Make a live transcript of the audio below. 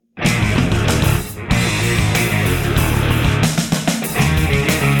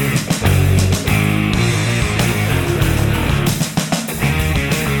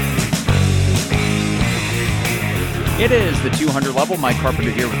to the 200 level. Mike Carpenter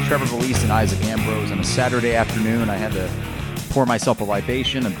here with Trevor, Vallese, and Isaac Ambrose. On a Saturday afternoon, I had to pour myself a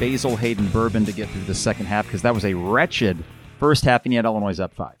libation, a Basil Hayden bourbon to get through the second half because that was a wretched first half, and yet Illinois is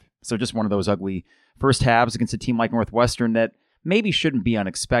up 5. So just one of those ugly first halves against a team like Northwestern that maybe shouldn't be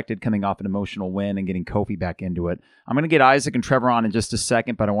unexpected coming off an emotional win and getting Kofi back into it. I'm going to get Isaac and Trevor on in just a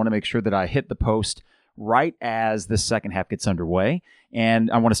second, but I want to make sure that I hit the post right as the second half gets underway. And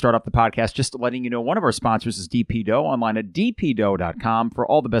I want to start off the podcast just letting you know one of our sponsors is DP Dough, online at dpdough.com for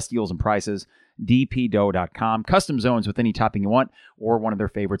all the best deals and prices. dpdough.com. Custom zones with any topping you want, or one of their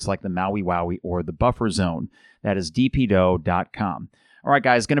favorites like the Maui Wowie or the Buffer Zone. That is dpdough.com. All right,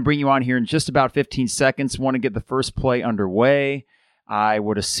 guys, going to bring you on here in just about 15 seconds. Want to get the first play underway. I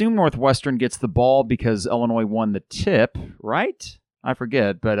would assume Northwestern gets the ball because Illinois won the tip, right? I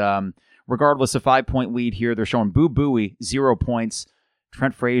forget, but regardless, a 5-point lead here. They're showing Boo Buie, 0 points.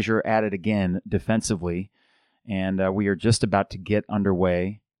 Trent Frazier at it again defensively. And we are just about to get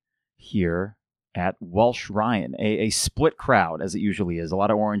underway here at Welsh Ryan. A split crowd, as it usually is. A lot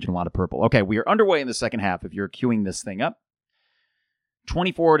of orange and a lot of purple. Okay, we are underway in the second half if you're queuing this thing up.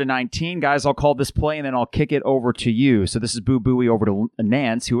 24-19. Guys, I'll call this play, and then I'll kick it over to you. So this is Boo Buie over to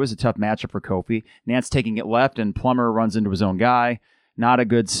Nance, who is a tough matchup for Kofi. Nance taking it left, and Plummer runs into his own guy. Not a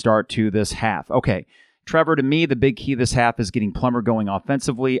good start to this half. Okay, Trevor, to me, the big key this half is getting Plummer going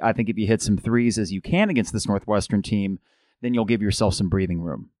offensively. I think if you hit some threes as you can against this Northwestern team, then you'll give yourself some breathing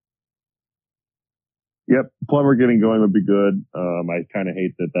room. Yep, Plummer getting going would be good. I kind of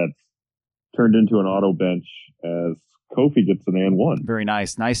hate that that's turned into an auto bench as Kofi gets an and one. Very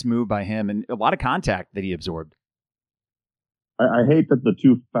nice. Nice move by him, and a lot of contact that he absorbed. I hate that the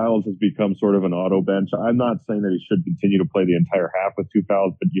 2 fouls has become sort of an auto bench. I'm not saying that he should continue to play the entire half with 2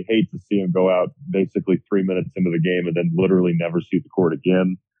 fouls, but you hate to see him go out basically 3 minutes into the game and then literally never see the court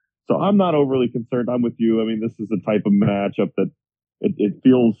again. So I'm not overly concerned. I'm with you. I mean, this is the type of matchup that it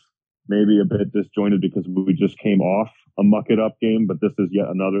feels maybe a bit disjointed because we just came off a muck-it-up game, but this is yet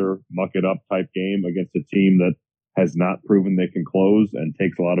another muck-it-up type game against a team that has not proven they can close and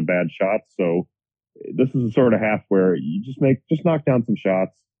takes a lot of bad shots. So this is the sort of half where you just knock down some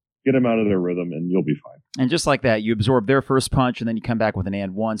shots, get them out of their rhythm, and you'll be fine. And just like that, you absorb their first punch, and then you come back with an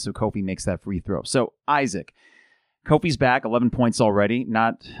and one, so Kofi makes that free throw. So, Isaac, Kofi's back, 11 points already.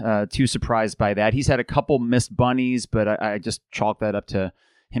 Not too surprised by that. He's had a couple missed bunnies, but I just chalk that up to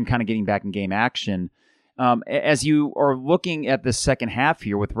him kind of getting back in game action. As you are looking at the second half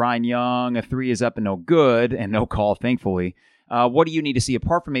here with Ryan Young, a 3 is up and no good, and no call, thankfully. What do you need to see,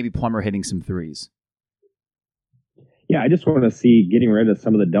 apart from maybe Plummer hitting some threes? Yeah, I just want to see getting rid of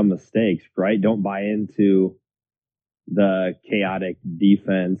some of the dumb mistakes, right? Don't buy into the chaotic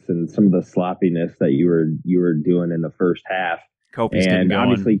defense and some of the sloppiness that you were doing in the first half. Kofi's and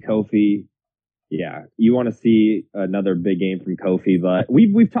obviously Kofi, yeah, you want to see another big game from Kofi, but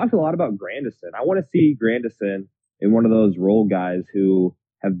we've talked a lot about Grandison. I want to see Grandison in one of those role guys who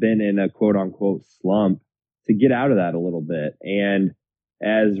have been in a quote unquote slump to get out of that a little bit. And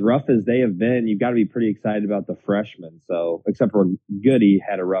as rough as they have been, you've got to be pretty excited about the freshmen. So, except for Goody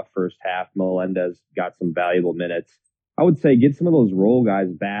had a rough first half. Melendez got some valuable minutes. I would say get some of those role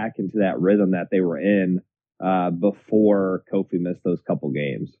guys back into that rhythm that they were in before Kofi missed those couple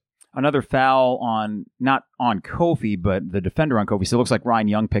games. Another foul not on Kofi, but the defender on Kofi. So it looks like Ryan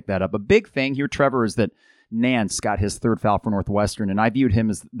Young picked that up. A big thing here, Trevor, is that Nance got his third foul for Northwestern, and I viewed him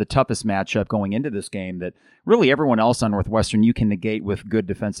as the toughest matchup going into this game that really everyone else on Northwestern you can negate with good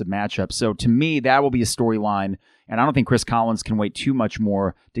defensive matchups. So to me, that will be a storyline, and I don't think Chris Collins can wait too much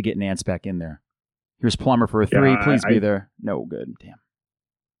more to get Nance back in there. Here's Plummer for a 3. Please be there. No good. Damn.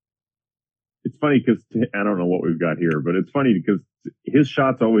 It's funny because I don't know what we've got here, but it's funny because his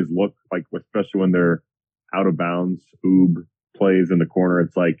shots always look like, especially when they're out of bounds, Oob plays in the corner.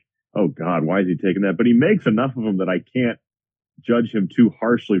 It's like, oh God, why is he taking that? But he makes enough of them that I can't judge him too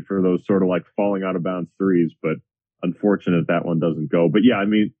harshly for those sort of like falling out of bounds threes. But unfortunate that one doesn't go. But yeah, I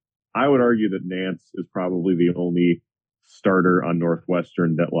mean, I would argue that Nance is probably the only starter on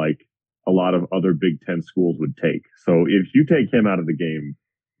Northwestern that like a lot of other Big Ten schools would take. So if you take him out of the game,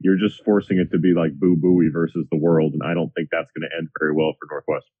 you're just forcing it to be like Boo Buie versus the world, and I don't think that's going to end very well for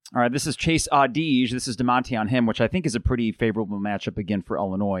Northwestern. All right, this is Chase Audige. This is Damonte on him, which I think is a pretty favorable matchup again for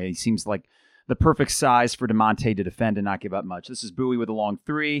Illinois. He seems like the perfect size for Damonte to defend and not give up much. This is Buie with a long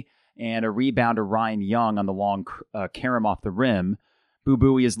 3 and a rebound to Ryan Young on the long carom off the rim. Boo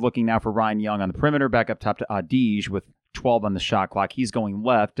Buie is looking now for Ryan Young on the perimeter, back up top to Audige with 12 on the shot clock. He's going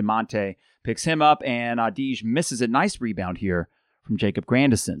left. Damonte picks him up, and Audige misses a nice rebound here from Jacob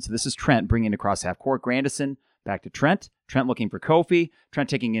Grandison. So this is Trent bringing it across half court. Grandison back to Trent. Trent looking for Kofi. Trent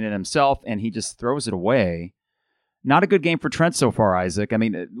taking it in himself, and he just throws it away. Not a good game for Trent so far, Isaac. I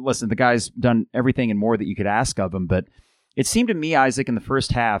mean, listen, the guy's done everything and more that you could ask of him, but it seemed to me, Isaac, in the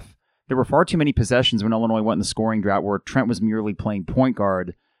first half, there were far too many possessions when Illinois went in the scoring drought where Trent was merely playing point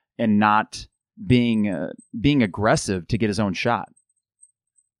guard and not being aggressive to get his own shot.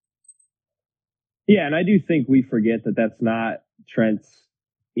 Yeah, and I do think we forget that that's not Trent's,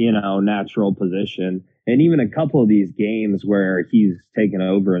 natural position. And even a couple of these games where he's taken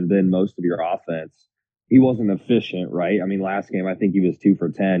over and been most of your offense, he wasn't efficient, right? I mean, last game, I think he was 2 for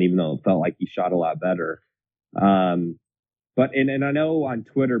 10, even though it felt like he shot a lot better. But I know on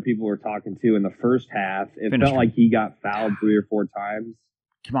Twitter, people were talking too in the first half, it felt like he got fouled 3 or 4 times.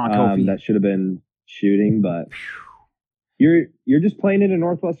 Come on, Kofi. That should have been shooting, but you're just playing into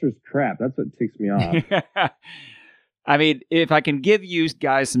Northwestern's crap. That's what ticks me off. I mean, if I can give you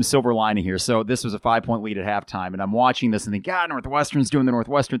guys some silver lining here. So this was a 5-point lead at halftime, and I'm watching this and think, God, Northwestern's doing the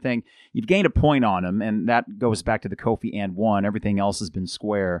Northwestern thing. You've gained a point on them, and that goes back to the Kofi and one. Everything else has been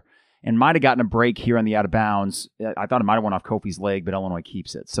square. And might have gotten a break here on the out of bounds. I thought it might have went off Kofi's leg, but Illinois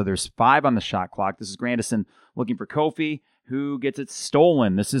keeps it. So there's 5 on the shot clock. This is Grandison looking for Kofi, who gets it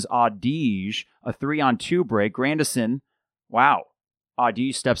stolen. This is Audige, a 3-on-2 break. Grandison, wow.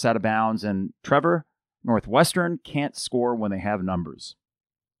 Audige steps out of bounds, and Trevor, Northwestern can't score when they have numbers.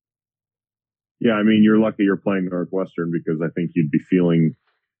 Yeah, I mean, you're lucky you're playing Northwestern because I think you'd be feeling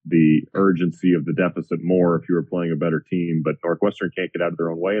the urgency of the deficit more if you were playing a better team. But Northwestern can't get out of their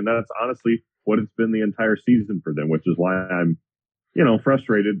own way, and that's honestly what it's been the entire season for them, which is why I'm,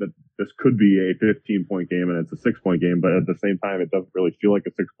 frustrated that this could be a 15-point game and it's a 6-point game. But at the same time, it doesn't really feel like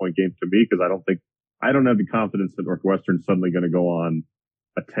a 6-point game to me because I don't have the confidence that Northwestern's suddenly going to go on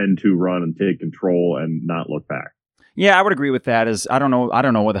a 10-2 run and take control and not look back. Yeah, I would agree with that. I don't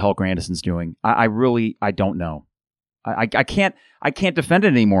know what the hell Grandison's doing. I don't know. I can't defend it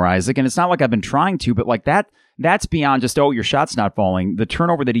anymore, Isaac. And it's not like I've been trying to, but like that's beyond just, your shot's not falling. The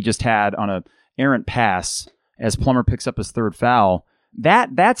turnover that he just had on a errant pass as Plummer picks up his 3rd foul,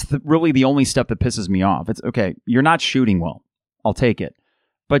 that's really the only stuff that pisses me off. It's okay, you're not shooting well. I'll take it.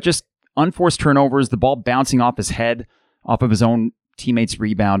 But just unforced turnovers, the ball bouncing off his head, off of his own teammate's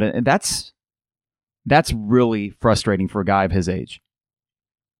rebound, and that's really frustrating for a guy of his age.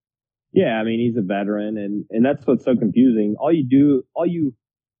 Yeah, I mean, he's a veteran, and that's what's so confusing. All you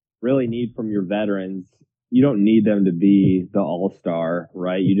really need from your veterans, you don't need them to be the all-star,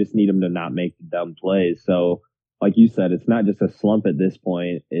 right? You just need them to not make the dumb plays. So, like you said, it's not just a slump at this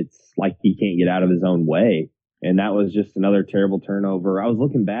point. It's like he can't get out of his own way. And that was just another terrible turnover. I was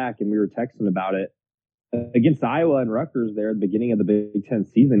looking back, and we were texting about it. Against Iowa and Rutgers there at the beginning of the Big Ten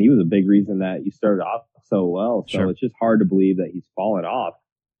season, he was a big reason that you started off so well. So It's just hard to believe that he's fallen off.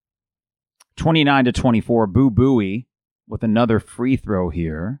 29-24, Boo Booey with another free throw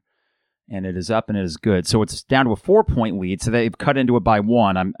here. And it is up and it is good. So it's down to a 4-point lead. So they've cut into it by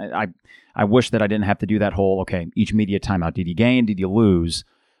 1. I wish that I didn't have to do that whole, each media timeout. Did you gain? Did you lose?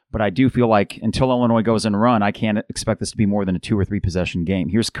 But I do feel like until Illinois goes and run, I can't expect this to be more than a 2 or 3 possession game.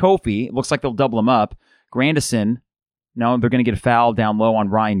 Here's Kofi. It looks like they'll double him up. Grandison, no, they're going to get a foul down low on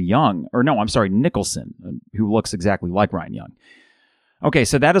Ryan Young. Or no, I'm sorry, Nicholson, who looks exactly like Ryan Young. Okay,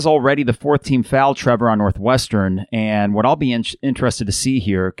 so that is already the 4th team foul, Trevor, on Northwestern. And what I'll be interested to see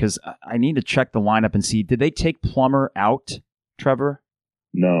here, because I need to check the lineup and see, did they take Plummer out, Trevor?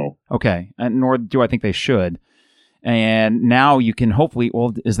 No. Okay, and nor do I think they should. And now you can hopefully,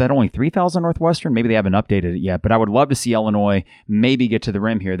 is that only 3 fouls on Northwestern? Maybe they haven't updated it yet, but I would love to see Illinois maybe get to the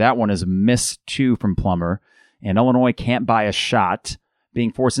rim here. That one is a miss 2 from Plummer, and Illinois can't buy a shot,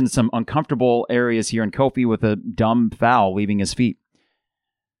 being forced into some uncomfortable areas here, and Kofi with a dumb foul leaving his feet.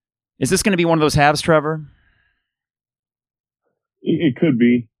 Is this going to be one of those halves, Trevor? It could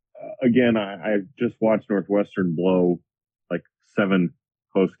be. Again, I just watched Northwestern blow like 7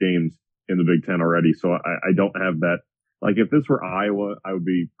 close games in the Big Ten already, so I don't have that. Like, if this were Iowa, I would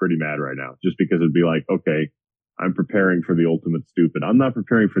be pretty mad right now, just because it'd be like, okay, I'm preparing for the ultimate stupid. I'm not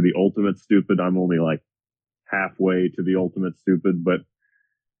preparing for the ultimate stupid. I'm only like halfway to the ultimate stupid, but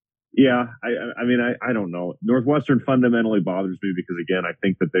yeah, I mean, I don't know. Northwestern fundamentally bothers me because, again, I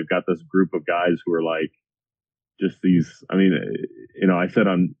think that they've got this group of guys who are like just these. I mean, I said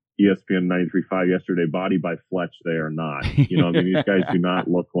on ESPN 93.5 yesterday, body by Fletch, they are not. I mean, these guys do not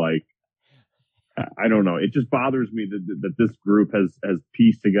look like. I don't know. It just bothers me that this group has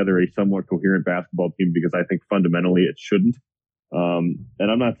pieced together a somewhat coherent basketball team because I think fundamentally it shouldn't. And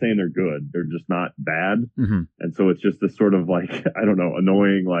I'm not saying they're good. They're just not bad. Mm-hmm. And so it's just this sort of like, I don't know,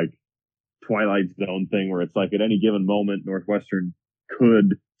 annoying like Twilight Zone thing where it's like at any given moment, Northwestern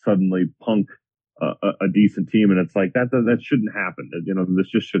could suddenly punk a decent team. And it's like, that shouldn't happen. This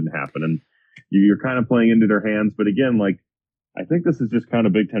just shouldn't happen. And you're kind of playing into their hands. But again, like, I think this is just kind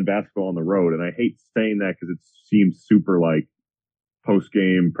of Big Ten basketball on the road. And I hate saying that because it seems super like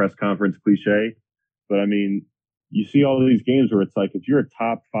post-game press conference cliche. But I mean, you see all of these games where it's like, if you're a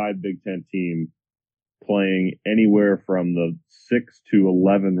top 5 Big Ten team playing anywhere from the 6 to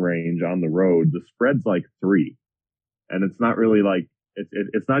 11 range on the road, the spread's like 3. And it's not really like,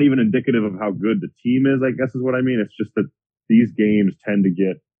 it's not even indicative of how good the team is, I guess is what I mean. It's just that these games tend to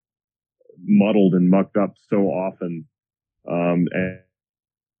get muddled and mucked up so often. And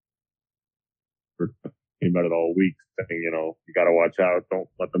we're talking about it all week, saying, you know, you got to watch out, don't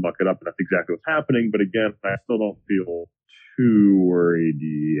let them muck it up. And that's exactly what's happening. But again, I still don't feel too worried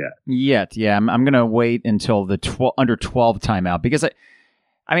yet. Yeah. I'm going to wait until the under 12 timeout, because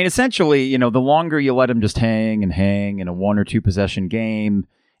I mean, essentially, you know, the longer you let them just hang in a 1 or 2 possession game,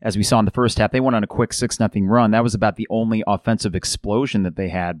 as we saw in the first half, they went on a quick 6-0 run. That was about the only offensive explosion that they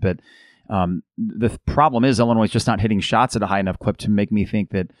had. But the problem is Illinois is just not hitting shots at a high enough clip to make me think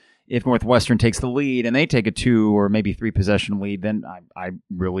that if Northwestern takes the lead and they take a 2 or maybe 3 possession lead, then I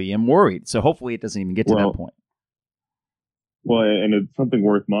really am worried. So hopefully it doesn't even get to that point. Well, and it's something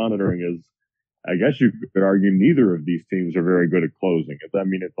worth monitoring is, I guess you could argue neither of these teams are very good at closing. I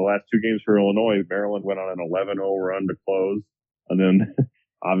mean, at the last 2 games for Illinois, Maryland went on an 11-0 run to close. And then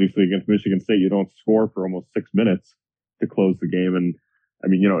obviously against Michigan State, you don't score for almost 6 minutes to close the game. And I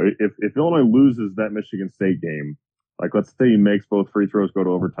mean, you know, if Illinois loses that Michigan State game, like let's say he makes both free throws go to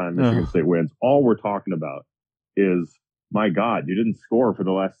overtime, Michigan State wins, all we're talking about is, my God, you didn't score for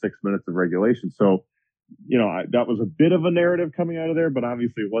the last 6 minutes of regulation. So, you know, that was a bit of a narrative coming out of there, but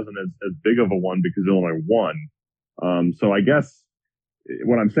obviously it wasn't as big of a one because Illinois won. So I guess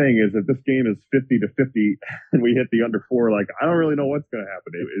what I'm saying is that this game is 50-50 and we hit the under 4, like, I don't really know what's going to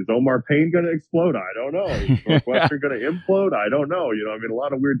happen. Is Omar Payne going to explode? I don't know. Is Northwestern going to implode? I don't know. You know, I mean, a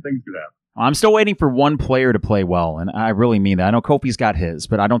lot of weird things could happen. I'm still waiting for one player to play well, and I really mean that. I know Kofi's got his,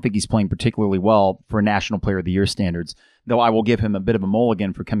 but I don't think he's playing particularly well for National Player of the Year standards, though I will give him a bit of a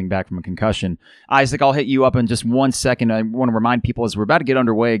mulligan for coming back from a concussion. Isaac, I'll hit you up in just 1 second. I want to remind people as we're about to get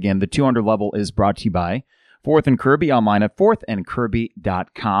underway again, the 200 level is brought to you by Fourth and Kirby, online at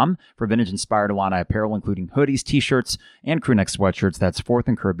fourthandkirby.com for vintage-inspired Illini apparel, including hoodies, t-shirts, and crewneck sweatshirts. That's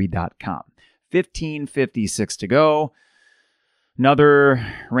fourthandkirby.com. 15:56 to go. Another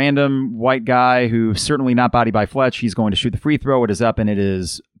random white guy who's certainly not body by Fletch. He's going to shoot the free throw. It is up and it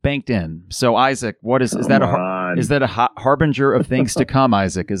is banked in. So Isaac, what is that? Is that a harbinger of things to come?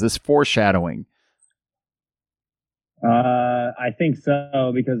 Isaac, is this foreshadowing? I think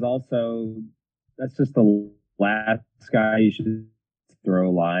so, because also that's just the last guy you should throw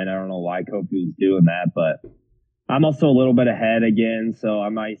a line. I don't know why Kofi was doing that, but I'm also a little bit ahead again, so I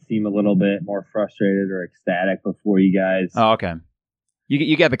might seem a little bit more frustrated or ecstatic before you guys. Oh, okay.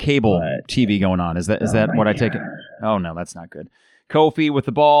 You got the cable TV going on. Is that what I take it? Oh no, that's not good. Kofi with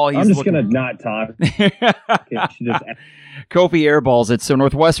the ball. I'm just gonna not talk. Kofi airballs it. So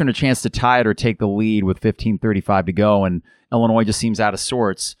Northwestern a chance to tie it or take the lead with 15:35 to go, and Illinois just seems out of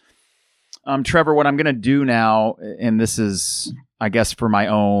sorts. Trevor, what I'm gonna do now, and this is, I guess, for my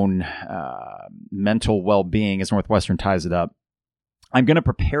own mental well-being as Northwestern ties it up, I'm going to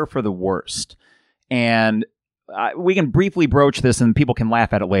prepare for the worst. And we can briefly broach this and people can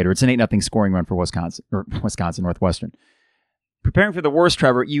laugh at it later. It's an 8-0 scoring run for Northwestern. Preparing for the worst,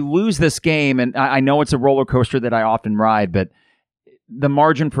 Trevor, you lose this game, and I know it's a roller coaster that I often ride, but the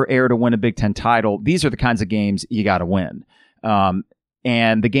margin for error to win a Big Ten title, these are the kinds of games you got to win.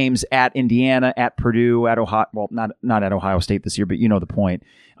 And the games at Indiana, at Purdue, at Ohio, well, not at Ohio State this year, but you know the point.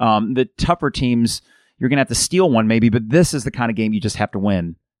 The tougher teams, you're going to have to steal one maybe, but this is the kind of game you just have to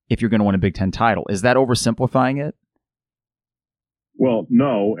win if you're going to win a Big Ten title. Is that oversimplifying it? Well,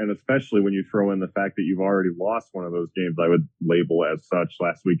 no, and especially when you throw in the fact that you've already lost one of those games, I would label as such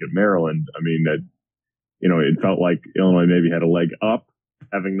last week at Maryland. I mean, it felt like Illinois maybe had a leg up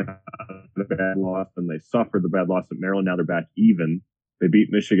having the bad loss, and they suffered the bad loss at Maryland. Now they're back even. They beat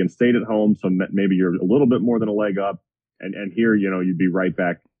Michigan State at home, so maybe you're a little bit more than a leg up. And here, you'd be right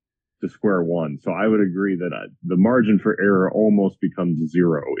back to square one. So I would agree that the margin for error almost becomes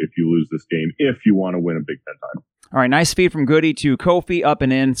 0 if you lose this game, if you want to win a Big Ten title. All right, nice feed from Goody to Kofi, up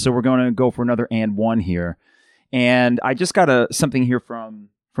and in. So we're going to go for another and one here. And I just got something here from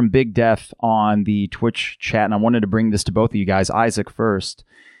Big Death on the Twitch chat, and I wanted to bring this to both of you guys. Isaac first.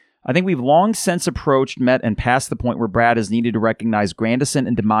 I think we've long since approached, met, and passed the point where Brad has needed to recognize Grandison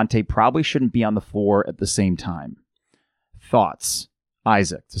and Damonte probably shouldn't be on the floor at the same time. Thoughts?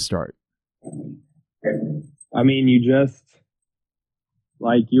 Isaac, to start. I mean, you just,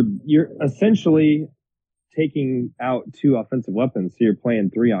 like, you're essentially taking out 2 offensive weapons, so you're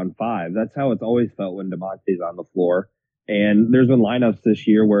playing 3-on-5. That's how it's always felt when Damonte's on the floor. And there's been lineups this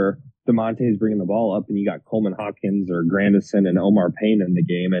year where Damonte is bringing the ball up and you got Coleman Hawkins or Grandison and Omar Payne in the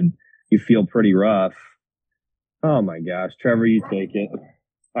game, and you feel pretty rough. Oh my gosh, Trevor, you take it.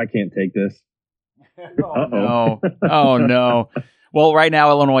 I can't take this. Oh no. Oh no. Well, right now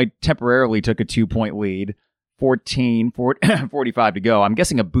Illinois temporarily took a 2-point lead. 45 to go. I'm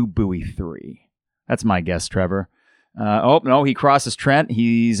guessing a boo-booey 3. That's my guess, Trevor. Oh, no, he crosses Trent.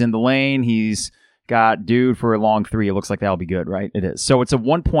 He's in the lane. He's got dude for a long 3. It looks like that'll be good, right? It is. So it's a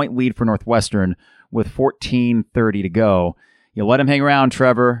 1-point lead for Northwestern with 14:30 to go. You let him hang around,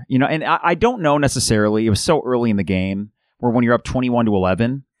 Trevor. You know, and I don't know necessarily. It was so early in the game where when you're up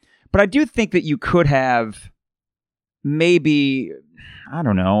 21-11. But I do think that you could have maybe, I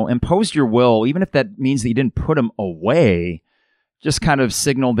don't know, imposed your will, even if that means that you didn't put him away, just kind of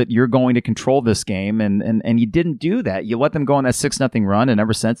signal that you're going to control this game, and you didn't do that. You let them go on that 6-0 run, and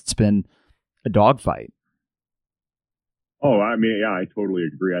ever since it's been a dogfight. Oh, I mean, yeah, I totally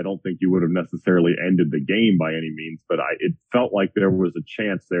agree. I don't think you would have necessarily ended the game by any means, but it felt like there was a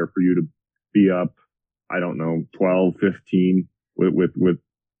chance there for you to be up, I don't know, 12, 15 with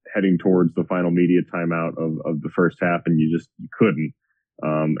heading towards the final media timeout of the first half, and you couldn't.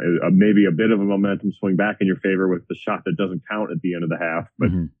 Maybe a bit of a momentum swing back in your favor with the shot that doesn't count at the end of the half. But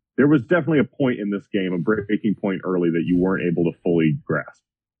there was definitely a point in this game, a breaking point early that you weren't able to fully grasp.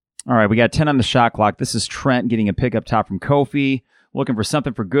 All right, we got 10 on the shot clock. This is Trent getting a pick up top from Kofi, looking for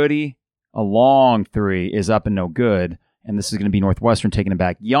something for Goody. A long 3 is up and no good, and this is going to be Northwestern taking it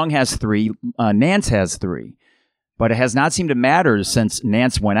back. Young has 3. Nance has 3. But it has not seemed to matter since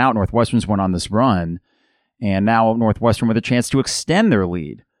Nance went out. Northwestern's went on this run. And now Northwestern with a chance to extend their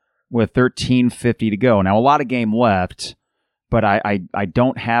lead with 13:50 to go. Now, a lot of game left, but I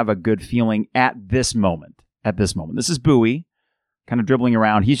don't have a good feeling at this moment. This is Bowie, kind of dribbling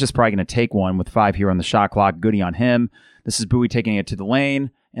around. He's just probably going to take one with 5 here on the shot clock. Goody on him. This is Bowie taking it to the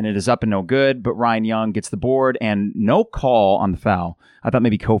lane, and it is up and no good, but Ryan Young gets the board, and no call on the foul. I thought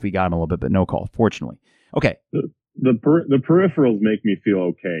maybe Kofi got him a little bit, but no call, fortunately. Okay. The peripherals make me feel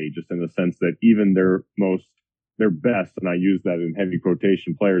okay, just in the sense that even their best, and I use that in heavy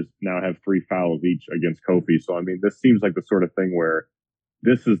quotation, players now have 3 fouls each against Kofi. So, I mean, this seems like the sort of thing where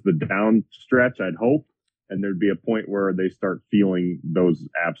this is the down stretch, I'd hope, and there'd be a point where they start feeling those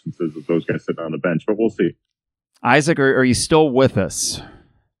absences of those guys sitting on the bench, but we'll see. Isaac, are you still with us?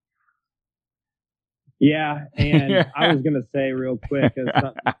 Yeah, and I was going to say real quick, as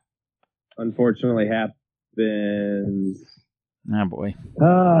something unfortunately happens. Oh boy.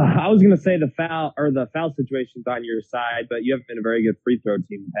 I was going to say the foul situation's on your side, but you haven't been a very good free throw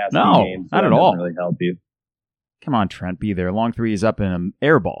team the past few games. So not at all. Really help you. Come on, Trent, be there. Long 3 is up in an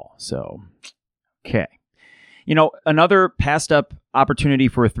air ball. So, okay. You know, another passed up opportunity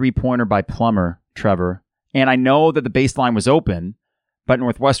for a 3-pointer by Plummer, Trevor. And I know that the baseline was open, but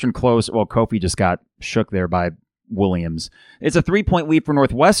Northwestern closed. Well, Kofi just got shook there by Williams. It's a 3-point lead for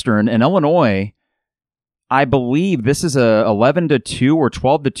Northwestern, and Illinois, I believe this is a 11-2 or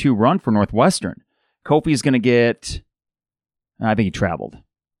 12-2 run for Northwestern. Kofi's going to get, I think he traveled.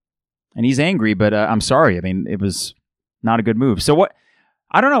 And he's angry, but I'm sorry. I mean, it was not a good move. So what?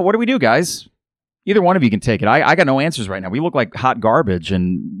 I don't know. What do we do, guys? Either one of you can take it. I got no answers right now. We look like hot garbage,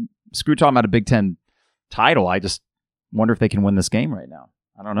 and screw talking about a Big Ten title. I just wonder if they can win this game right now.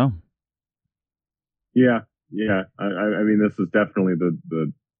 I don't know. Yeah. I mean, this is definitely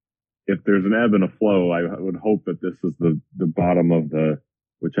the if there's an ebb and a flow, I would hope that this is the bottom of the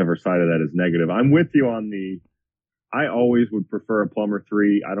whichever side of that is negative. I'm with you on I always would prefer a Plummer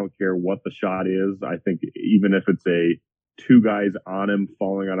 3. I don't care what the shot is. I think even if it's 2 guys on him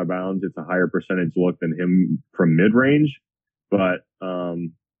falling out of bounds, it's a higher percentage look than him from mid-range. But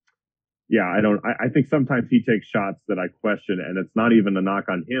yeah, I think sometimes he takes shots that I question, and it's not even a knock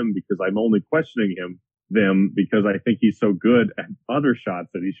on him because I'm only questioning them because I think he's so good at other shots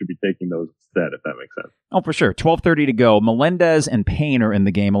that he should be taking those instead, if that makes sense. Oh, for sure. 12:30 to go. Melendez and Payne are in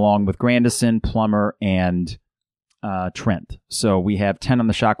the game along with Grandison, Plummer, and Trent. So we have 10 on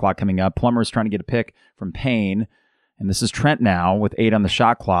the shot clock coming up. Plummer is trying to get a pick from Payne, and this is Trent now with 8 on the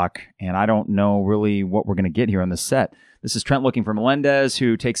shot clock, and I don't know really what we're going to get here on this set. This is Trent looking for Melendez,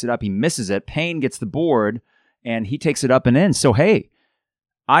 who takes it up. He misses it. Payne gets the board, and he takes it up and in. So, hey,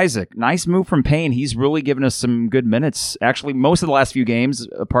 Isaac, nice move from Payne. He's really given us some good minutes. Actually, most of the last few games,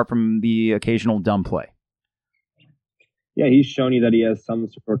 apart from the occasional dumb play. Yeah, he's shown you that he has some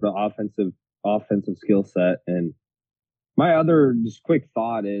sort of offensive skill set, and My other just quick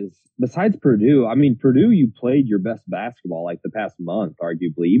thought is, besides Purdue, I mean, Purdue, you played your best basketball like the past month,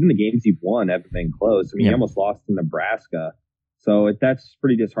 arguably. Even the games you've won haven't been close. I mean, you almost lost to Nebraska. So that's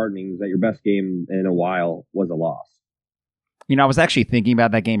pretty disheartening that your best game in a while was a loss. I was actually thinking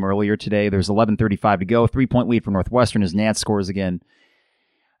about that game earlier today. There's 11:35 to go, 3-point lead for Northwestern as Nance scores again.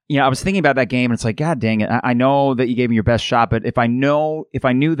 I was thinking about that game, and it's like, God dang it. I know that you gave me your best shot, but if I knew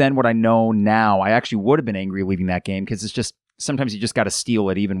then what I know now, I actually would have been angry leaving that game, because it's just, sometimes you just got to steal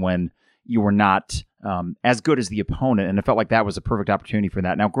it even when you were not as good as the opponent, and it felt like that was a perfect opportunity for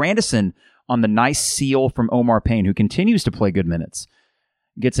that. Now, Grandison, on the nice seal from Omar Payne, who continues to play good minutes,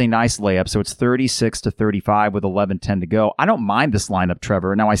 gets a nice layup, so it's 36-35 with 11:10 to go. I don't mind this lineup,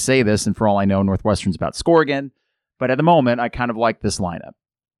 Trevor. Now, I say this, and for all I know, Northwestern's about to score again, but at the moment, I kind of like this lineup.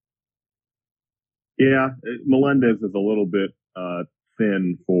 Yeah, Melendez is a little bit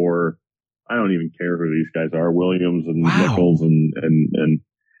thin for, I don't even care who these guys are, Williams and Nichols and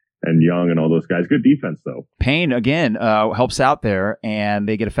Young and all those guys. Good defense, though. Payne, again, helps out there, and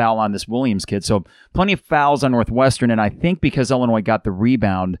they get a foul on this Williams kid. So plenty of fouls on Northwestern, and I think because Illinois got the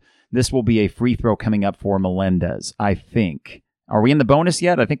rebound, this will be a free throw coming up for Melendez, I think. Are we in the bonus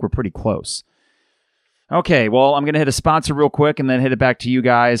yet? I think we're pretty close. Okay, well, I'm going to hit a sponsor real quick and then hit it back to you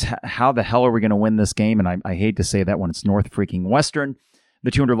guys. How the hell are we going to win this game? And I hate to say that when it's North freaking Western.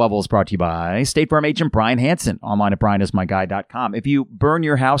 The 200 level is brought to you by State Farm agent Brian Hansen, online at brianismyguy.com. If you burn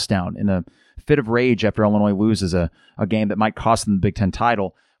your house down in a fit of rage after Illinois loses a game that might cost them the Big Ten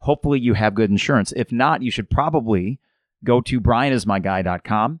title, hopefully you have good insurance. If not, you should probably go to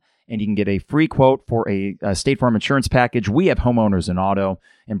brianismyguy.com. And you can get a free quote for a State Farm insurance package. We have homeowners and auto,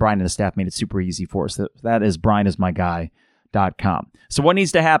 and Brian and his staff made it super easy for us. That is brianismyguy.com. So what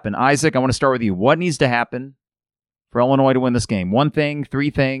needs to happen? Isaac, I want to start with you. What needs to happen for Illinois to win this game? One thing, three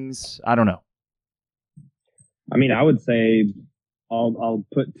things? I don't know. I mean, I would say I'll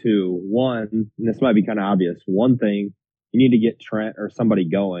put two. One, and this might be kind of obvious. One thing, you need to get Trent or somebody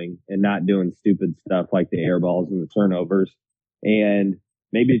going and not doing stupid stuff like the air balls and the turnovers. And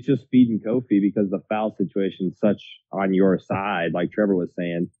maybe it's just feeding Kofi because the foul situation is such on your side, like Trevor was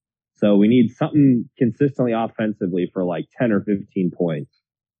saying. So we need something consistently offensively for like 10 or 15 points.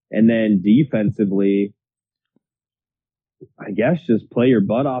 And then defensively, I guess just play your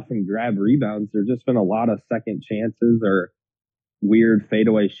butt off and grab rebounds. There's just been a lot of second chances or weird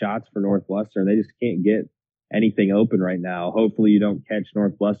fadeaway shots for Northwestern. They just can't get anything open right now. Hopefully you don't catch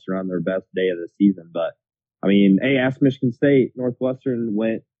Northwestern on their best day of the season, but I mean, hey, ask Michigan State. Northwestern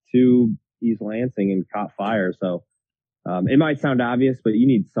went to East Lansing and caught fire. So it might sound obvious, but you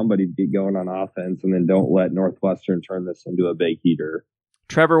need somebody to get going on offense, and then don't let Northwestern turn this into a big heater.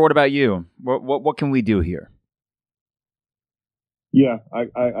 Trevor, what about you? What can we do here? Yeah,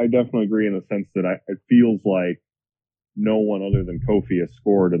 I definitely agree in the sense that it feels like no one other than Kofi has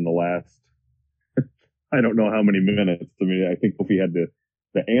scored in the last, I don't know how many minutes. I mean, I think Kofi had the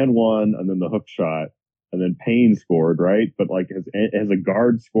and one and then the hook shot. And then Payne scored, right? But like, has a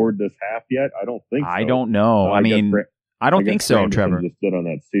guard scored this half yet? I don't think so. I don't know. I don't think so, Trevor. Just stood on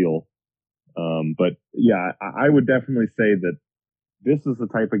that seal. But yeah, I would definitely say that this is the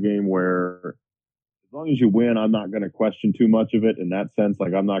type of game where as long as you win, I'm not going to question too much of it in that sense.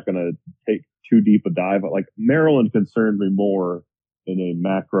 Like, I'm not going to take too deep a dive. But like, Maryland concerns me more in a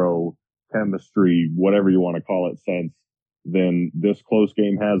macro chemistry, whatever you want to call it, sense than this close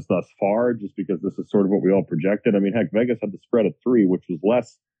game has thus far, just because this is sort of what we all projected. I mean, heck, Vegas had the spread at 3, which was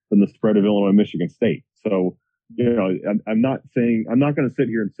less than the spread of Illinois, Michigan State. So, you know, I'm not going to sit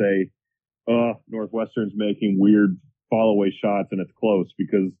here and say, Northwestern's making weird fall away shots and it's close,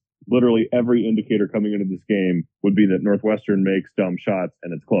 because literally every indicator coming into this game would be that Northwestern makes dumb shots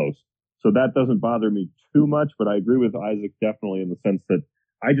and it's close. So that doesn't bother me too much, but I agree with Isaac definitely in the sense that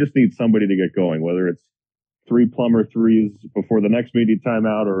I just need somebody to get going, whether it's 3 plumber threes before the next media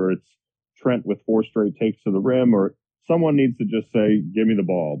timeout, or it's Trent with 4 straight takes to the rim, or someone needs to just say, give me the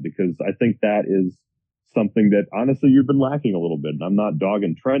ball, because I think that is something that honestly you've been lacking a little bit. And I'm not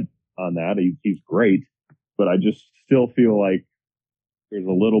dogging Trent on that. He's great, but I just still feel like there's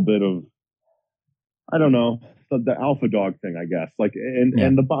a little bit of, I don't know, the alpha dog thing, I guess. Like,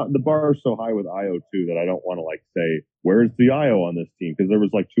 and the bar is so high with Io too that I don't want to like say, where's the Io on this team? Because there was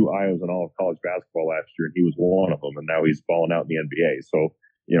like 2 Ios in all of college basketball last year, and he was one of them, and now he's balling out in the NBA. So,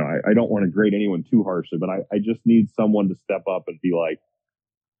 you know, I don't want to grade anyone too harshly, but I just need someone to step up and be like,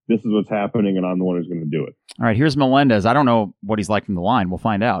 this is what's happening, and I'm the one who's going to do it. All right, here's Melendez. I don't know what he's like from the line. We'll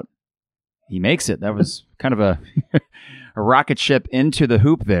find out. He makes it. That was kind of a rocket ship into the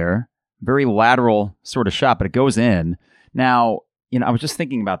hoop there. Very lateral sort of shot, but it goes in. Now, I was just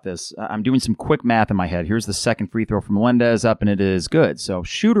thinking about this. I'm doing some quick math in my head. Here's the second free throw from Melendez up, and it is good. So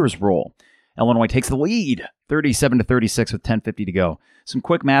shooters roll. Illinois takes the lead, 37-36 with 10:50 to go. Some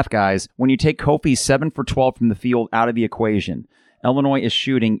quick math, guys. When you take Kofi 7 for 12 from the field out of the equation, Illinois is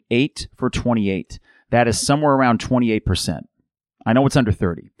shooting 8 for 28. That is somewhere around 28%. I know it's under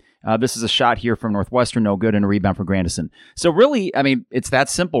 30. This is a shot here from Northwestern, no good, and a rebound for Grandison. So really, I mean, it's that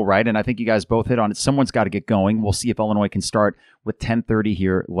simple, right? And I think you guys both hit on it. Someone's got to get going. We'll see if Illinois can start with 10:30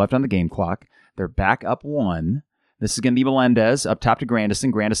 here left on the game clock. They're back up 1. This is going to be Melendez up top to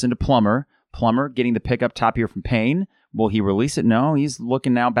Grandison. Grandison to Plummer. Plummer getting the pick up top here from Payne. Will he release it? No, he's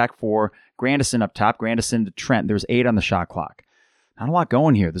looking now back for Grandison up top. Grandison to Trent. There's 8 on the shot clock. Not a lot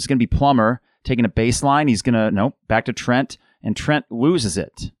going here. This is going to be Plummer taking a baseline. He's going to, nope, back to Trent, and Trent loses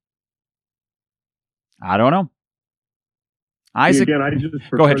it. I don't know. Isaac, again, I just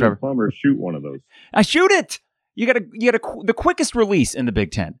go ahead, Trevor. Plummer shoot one of those. I shoot it. You got the quickest release in the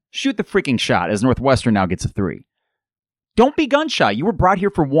Big Ten. Shoot the freaking shot as Northwestern now gets a 3. Don't be gun shy. You were brought here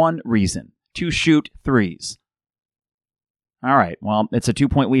for one reason: to shoot threes. All right. Well, it's a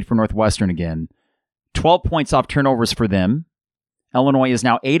 2-point lead for Northwestern again. 12 points off turnovers for them. Illinois is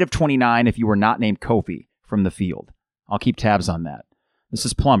now 8 of 29 if you were not named Kofi from the field. I'll keep tabs on that. This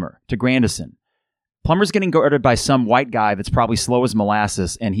is Plummer to Grandison. Plummer's getting guarded by some white guy that's probably slow as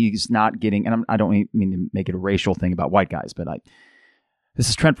molasses, and he's not getting, and I don't mean to make it a racial thing about white guys, but this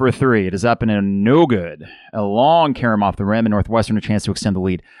is Trent for a 3. It is up and in, no good. A long carom off the rim, and Northwestern a chance to extend the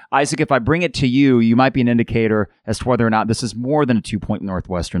lead. Isaac, if I bring it to you, you might be an indicator as to whether or not this is more than a 2-point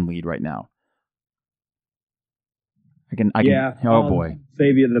Northwestern lead right now. I can. Oh boy.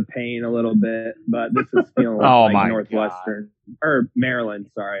 Save you the pain a little bit, but this is feeling like Northwestern or Maryland.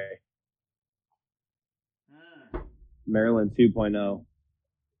 Sorry. Maryland 2.0.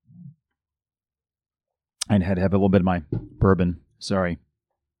 I had to have a little bit of my bourbon. Sorry.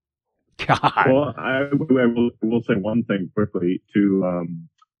 God. Well, I will say one thing quickly to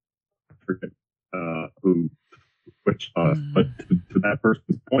forget but to that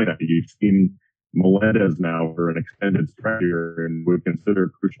person's point, you've seen Melendez now for an extended stretch here, and would consider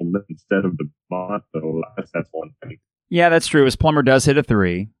crucial instead of the Damonte. So that's one thing. Yeah, that's true. As Plummer does hit a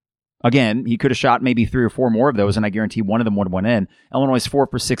 3. Again, he could have shot maybe 3 or 4 more of those, and I guarantee one of them would have went in. Illinois is 4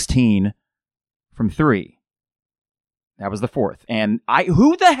 for 16 from 3. That was the 4th. And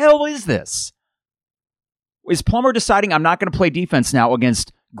who the hell is this? Is Plummer deciding I'm not going to play defense now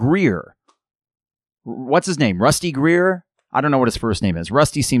against Greer? What's his name? Rusty Greer? I don't know what his first name is.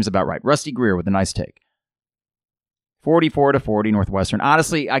 Rusty seems about right. Rusty Greer with a nice take. 44-40 Northwestern.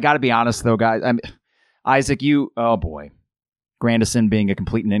 Honestly, I got to be honest, though, guys. Isaac, oh boy. Grandison being a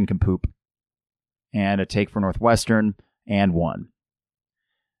complete nincompoop. And a take for Northwestern and 1.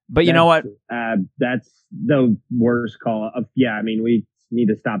 But you know what? That's the worst call. We need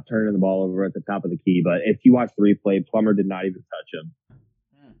to stop turning the ball over at the top of the key. But if you watch the replay, Plummer did not even touch him.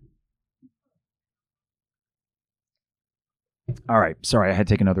 All right. Sorry, I had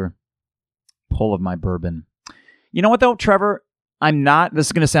to take another pull of my bourbon. You know what, though, Trevor? This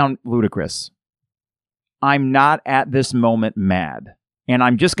is going to sound ludicrous. I'm not at this moment mad. And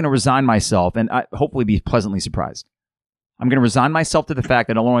I'm just going to resign myself and hopefully be pleasantly surprised. I'm going to resign myself to the fact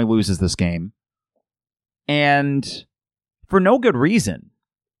that Illinois loses this game. And for no good reason.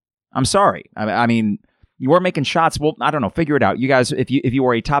 I'm sorry. I mean, you are making shots. Well, I don't know. Figure it out. You guys, if you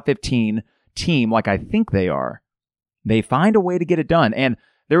are a top 15 team like I think they are, they find a way to get it done. And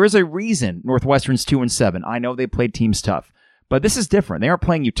there is a reason Northwestern's 2-7. I know they played teams tough. But this is different. They aren't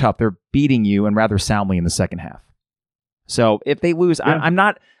playing you tough. They're beating you, and rather soundly, in the second half. So if they lose, yeah. I'm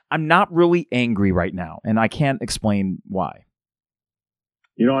not really angry right now, and I can't explain why.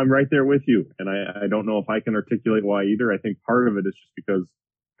 I'm right there with you, and I don't know if I can articulate why either. I think part of it is just because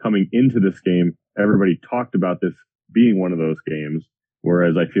coming into this game, everybody talked about this being one of those games,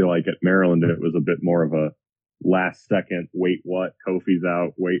 whereas I feel like at Maryland, it was a bit more of a last second, wait, what? Kofi's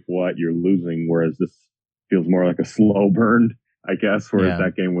out, wait, what? You're losing, whereas this feels more like a slow burn, I guess, whereas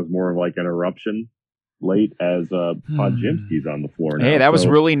that game was more of like an eruption late as Podziemski's on the floor now. Hey, that was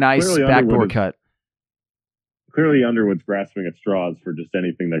really nice backdoor cut. Clearly Underwood's grasping at straws for just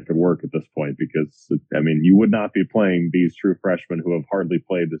anything that could work at this point because, you would not be playing these true freshmen who have hardly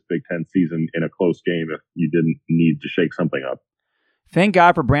played this Big Ten season in a close game if you didn't need to shake something up. Thank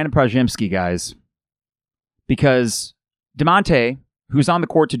God for Brandon Podziemski, guys, because Damonte, who's on the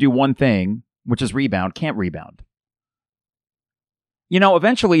court to do one thing, which is rebound, can't rebound.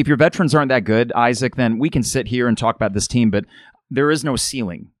 Eventually, if your veterans aren't that good, Isaac, then we can sit here and talk about this team, but there is no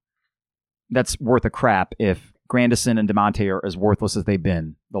ceiling that's worth a crap if Grandison and Damonte are as worthless as they've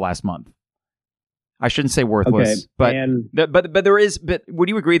been the last month. I shouldn't say worthless, but there is. But would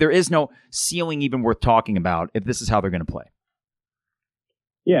you agree there is no ceiling even worth talking about if this is how they're going to play?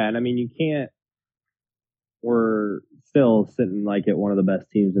 Yeah, and I mean you can't. We're still sitting like at one of the best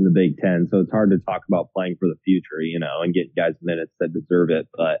teams in the Big Ten, so it's hard to talk about playing for the future, and getting guys minutes that deserve it.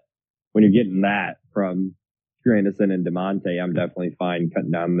 But when you're getting that from Grandison and Damonte, I'm definitely fine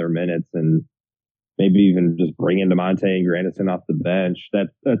cutting down their minutes and maybe even just bringing Damonte and Grandison off the bench.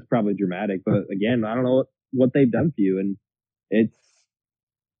 That's probably dramatic, but again, I don't know what they've done for you, and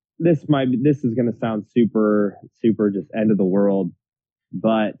this is going to sound super just end of the world,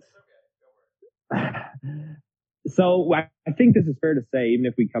 but so I think this is fair to say, even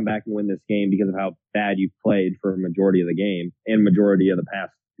if we come back and win this game because of how bad you've played for a majority of the game and majority of the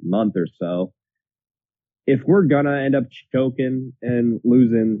past month or so, if we're going to end up choking and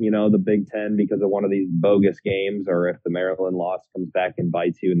losing, the Big Ten because of one of these bogus games, or if the Maryland loss comes back and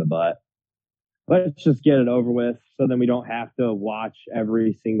bites you in the butt, let's just get it over with so then we don't have to watch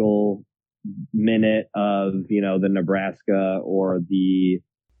every single minute of, the Nebraska or the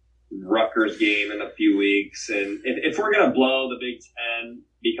Rutgers game in a few weeks. And if we're going to blow the Big Ten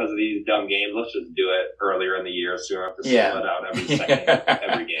because of these dumb games, let's just do it earlier in the year so we don't have to split out every second,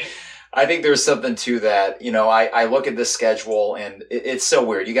 every game. I think there's something to that. I look at this schedule and it's so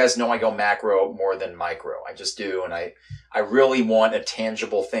weird. You guys know I go macro more than micro. I just do. And I really want a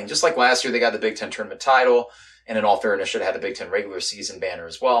tangible thing. Just like last year, they got the Big Ten tournament title. And in all fairness, should have had the Big Ten regular season banner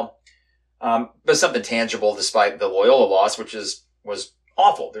as well. But something tangible despite the Loyola loss, which was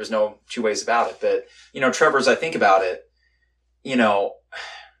awful. There's no two ways about it. But, Trevor, as I think about it, I know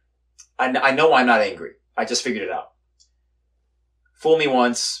I'm not angry. I just figured it out. Fool me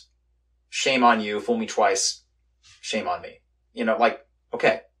once. Shame on you. Fool me twice. Shame on me.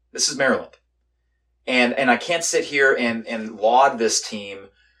 Okay, this is Maryland. And I can't sit here and laud this team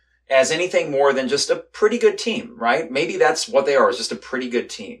as anything more than just a pretty good team, right? Maybe that's what they are, is just a pretty good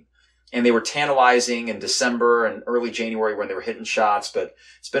team. And they were tantalizing in December and early January when they were hitting shots, but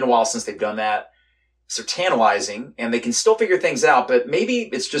it's been a while since they've done that. So tantalizing, and they can still figure things out, but maybe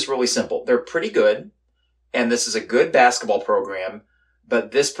it's just really simple. They're pretty good, and this is a good basketball program,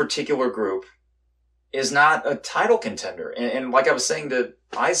 but this particular group is not a title contender. And like I was saying to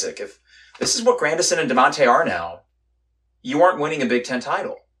Isaac, if this is what Grandison and Damonte are now, you aren't winning a Big Ten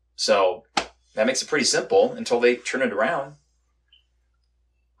title. So that makes it pretty simple until they turn it around.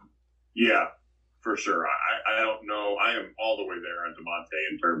 Yeah, for sure. I don't know. I am all the way there on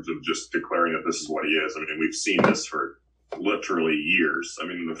Damonte in terms of just declaring that this is what he is. I mean, we've seen this for literally years. I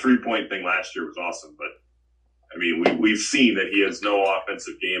mean, the 3-point thing last year was awesome, but I mean, we've seen that he has no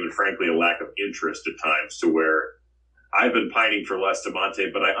offensive game and, frankly, a lack of interest at times to where I've been pining for less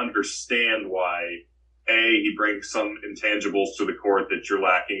Damonte, but I understand why, A, he brings some intangibles to the court that you're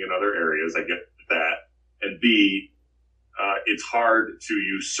lacking in other areas. I get that. And B, it's hard to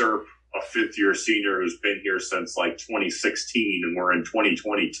usurp a fifth-year senior who's been here since like 2016 and we're in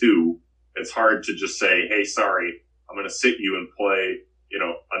 2022. It's hard to just say, hey, sorry, I'm going to sit you and play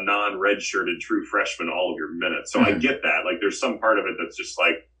a non-redshirted true freshman all of your minutes. So I get that. Like, there's some part of it that's just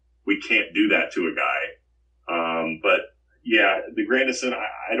like, we can't do that to a guy. But yeah, the Grandison,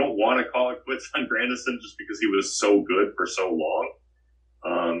 I don't want to call it quits on Grandison just because he was so good for so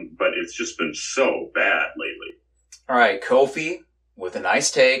long. But it's just been so bad lately. All right, Kofi with a nice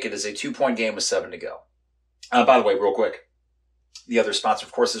take. It is a 2-point game with 7 to go. By the way, real quick, the other sponsor,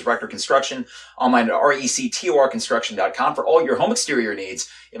 of course, is Rector Construction. Online at rectorconstruction.com for all your home exterior needs.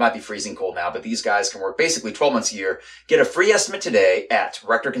 It might be freezing cold now, but these guys can work basically 12 months a year. Get a free estimate today at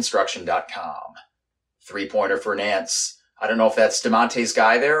rectorconstruction.com. 3-pointer for Nance. I don't know if that's Damonte's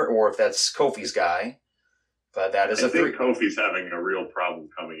guy there or if that's Kofi's guy, but that is I think Kofi's having a real problem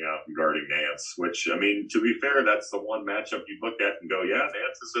coming out and guarding Nance, which, I mean, to be fair, that's the one matchup you look at and go, yeah,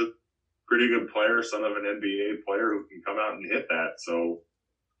 Nance is a pretty good player, son of an NBA player who can come out and hit that. So,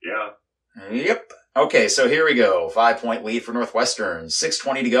 yeah. Yep. Okay, so here we go. 5-point lead for Northwestern.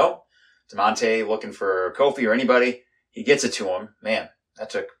 6:20 to go. Damonte looking for Kofi or anybody. He gets it to him. Man, that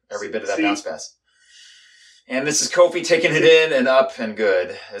took every bit of that bounce pass. And this is Kofi taking it in and up and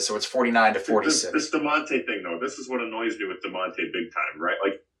good. So it's 49-46. This Damonte thing, though, this is what annoys me with Damonte big time, right?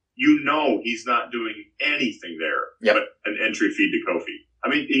 Like, he's not doing anything there but an entry feed to Kofi. I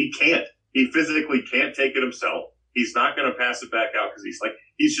mean, he can't. He physically can't take it himself. He's not going to pass it back out because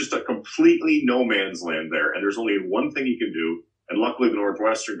he's just a completely no man's land there. And there's only one thing he can do. And luckily the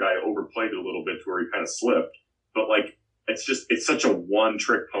Northwestern guy overplayed it a little bit to where he kind of slipped. But it's such a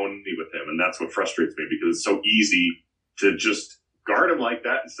one-trick pony with him, and that's what frustrates me because it's so easy to just guard him like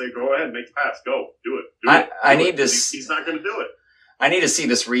that and say, "Go ahead, make the pass, go, do it." I need to. He's not going to do it. I need to see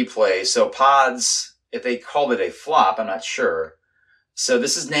this replay. So Pods, if they called it a flop, I'm not sure. So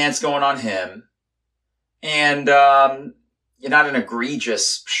this is Nance going on him. And, not an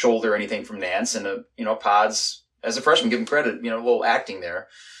egregious shoulder or anything from Nance. And, Pods, as a freshman, give him credit, a little acting there.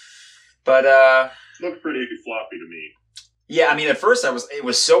 But, looked pretty floppy to me. Yeah, I mean, at first it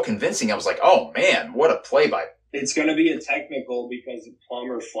was so convincing. I was like, oh man, what a play by. It's going to be a technical because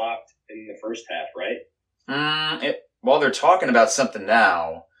Plummer flopped in the first half, right? Well, they're talking about something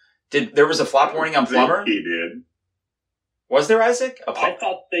now. There was a flop warning on Plummer? He did. Was there, Isaac? I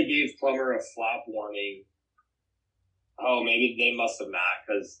thought they gave Plummer a flop warning. Oh, maybe they must have not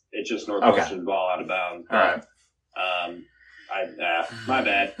because it's just Northwestern's ball out of bounds. All right. My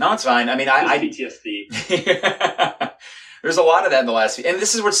bad. No, it's fine. I mean, I PTSD. There's a lot of that in the last few, and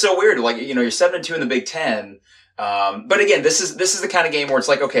this is what's so weird. Like, you're 7-2 in the Big Ten. But again, this is the kind of game where it's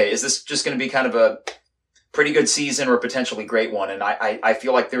like, okay, is this just going to be kind of a pretty good season or a potentially great one? And I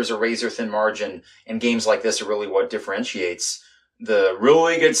feel like there's a razor thin margin, and games like this are really what differentiates the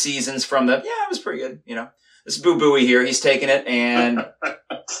really good seasons from the, it was pretty good. This is Boo Booey here. He's taking it, and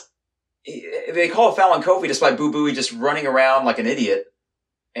they call a foul on Kofi despite Boo Booey just running around like an idiot.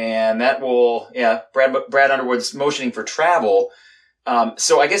 And that will, Brad Underwood's motioning for travel.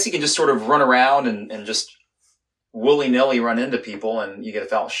 So I guess he can just sort of run around and just willy-nilly run into people, and you get a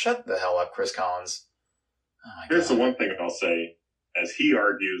foul. Shut the hell up, Chris Collins. Oh Here's the one thing I'll say. As he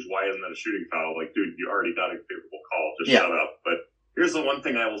argues, why isn't that a shooting foul? Like, dude, you already got a favorable call. Just shut up. But here's the one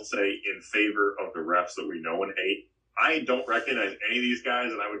thing I will say in favor of the refs that we know and hate. I don't recognize any of these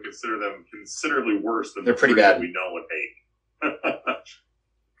guys, and I would consider them considerably worse than they're the pretty three bad. that we know and hate.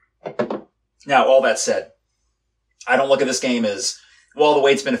 Now, all that said, I don't look at this game as, well, the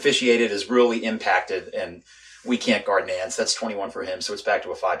way it's been officiated is really impacted, and we can't guard Nance. That's 21 for him, so it's back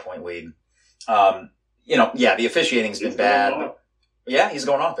to a 5-point lead. The officiating's been bad. But, he's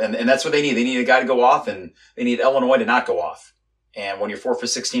going off, and that's what they need. They need a guy to go off, and they need Illinois to not go off. And when you're 4 for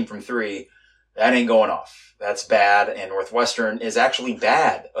 16 from 3, that ain't going off. That's bad, and Northwestern is actually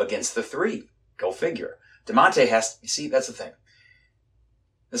bad against the 3. Go figure. Damonte that's the thing.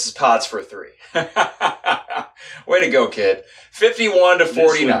 This is Pods for a 3. Way to go, kid. 51-49. This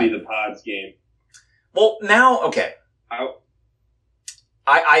would be the Pods game. Well, now, okay.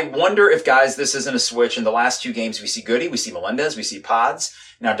 I wonder if, guys, this isn't a switch. In the last 2 games, we see Goody, we see Melendez, we see Pods.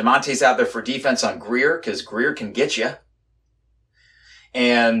 Now, Damonte's out there for defense on Greer, because Greer can get you.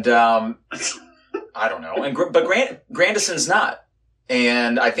 And, I don't know. But Grandison's not.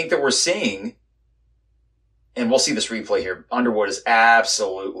 And I think that we're seeing, and we'll see this replay here, Underwood is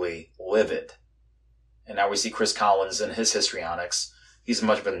absolutely livid. And now we see Chris Collins and his histrionics. He's as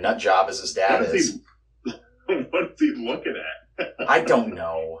much of a nut job as his dad is. What's he looking at? I don't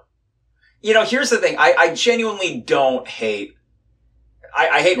know. Here's the thing. I genuinely don't hate.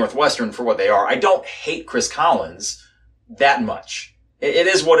 I hate Northwestern for what they are. I don't hate Chris Collins that much. It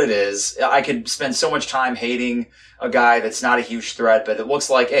is what it is. I could spend so much time hating a guy that's not a huge threat, but it looks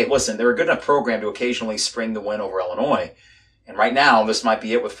like, hey, listen, they're a good enough program to occasionally spring the win over Illinois. And right now, this might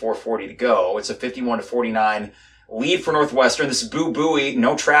be it with 4:40 to go. It's a 51-49 lead for Northwestern. This is Boo Booey,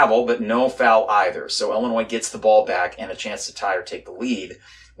 no travel, but no foul either. So Illinois gets the ball back and a chance to tie or take the lead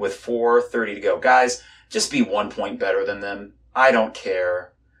with 4:30 to go. Guys, just be 1 point better than them. I don't care.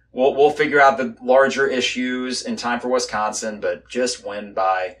 We'll figure out the larger issues in time for Wisconsin, but just win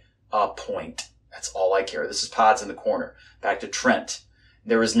by a point. That's all I care. This is Pods in the corner. Back to Trent.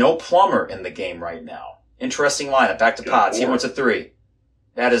 There is no Plummer in the game right now. Interesting lineup. Back to Pods. He wants a 3.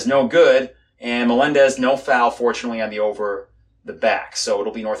 That is no good. And Melendez, no foul, fortunately, on the over the back. So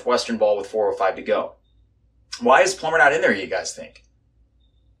it'll be Northwestern ball with 4:05 to go. Why is Plummer not in there, you guys think?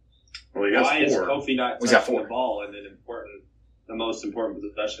 Well, he has 4. Why is Kofi not touching the ball in the most important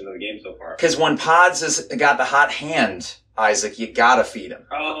possession of the game so far? Because when Pods has got the hot hand, Isaac, you gotta feed him.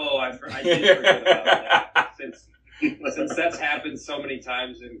 Oh, I did forget about that. Since that's happened so many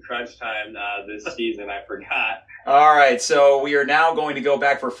times in crunch time this season, I forgot. All right, so we are now going to go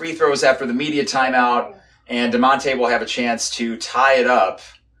back for free throws after the media timeout, and Damonte will have a chance to tie it up.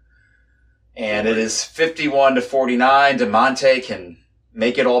 And it is 51-49. Damonte can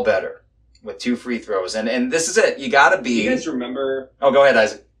make it all better with 2 free throws. And this is it. You got to be... Do you guys remember... Oh, go ahead,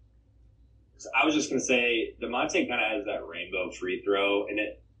 Isaac. I was just going to say, Damonte kind of has that rainbow free throw, and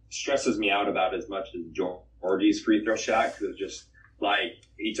it stresses me out about as much as Georgie's free throw shot, because it's just like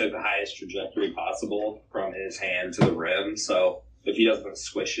he took the highest trajectory possible from his hand to the rim. So if he doesn't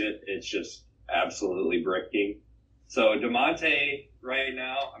squish it, it's just absolutely bricking. So Damonte right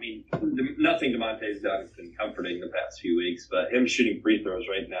now, I mean, nothing Damonte's done has been comforting the past few weeks, but him shooting free throws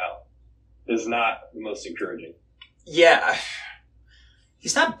right now is not the most encouraging. Yeah.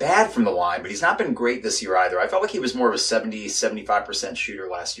 he's not bad from the line, but he's not been great this year either. I felt like he was more of a 75% shooter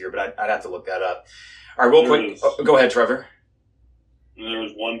last year, but I'd have to look that up. All right, real quick. Go ahead, Trevor.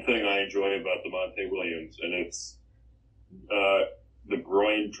 There's one thing I enjoy about Damonte Williams, and it's the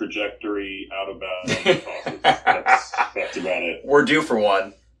groin trajectory out of bounds tosses. That's about it. We're due for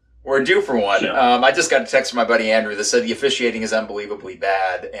one. Yeah. I just got a text from my buddy Andrew that said the officiating is unbelievably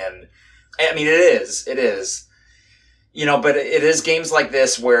bad, and I mean, it is. But it is games like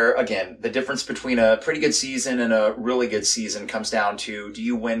this where, again, the difference between a pretty good season and a really good season comes down to, do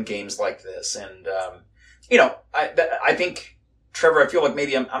you win games like this? And, I think, Trevor, I feel like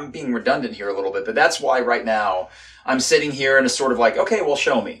maybe I'm being redundant here a little bit, but that's why right now I'm sitting here and it's sort of like, okay, well,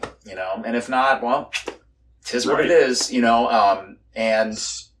 show me, and if not, well, 'tis what it is, and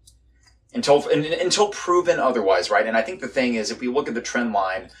until proven otherwise, right? And I think the thing is, if we look at the trend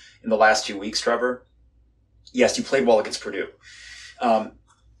line in the last 2 weeks, Trevor, yes, you played well against Purdue,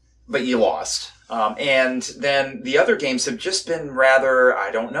 but you lost. And then the other games have just been rather,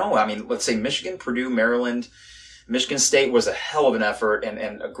 I don't know. I mean, let's say Michigan, Purdue, Maryland. Michigan State was a hell of an effort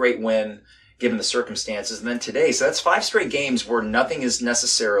and a great win given the circumstances. And then today, so that's 5 straight games where nothing has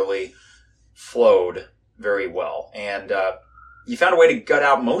necessarily flowed very well. And you found a way to gut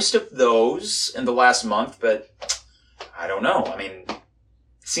out most of those in the last month, but I don't know. I mean, it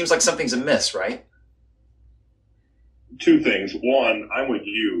seems like something's amiss, right? Two things. One, I'm with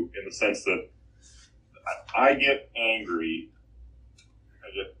you in the sense that I get angry.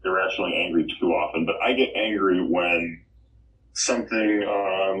 I get irrationally angry too often, but I get angry when something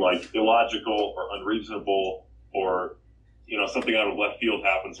like illogical or unreasonable or, something out of left field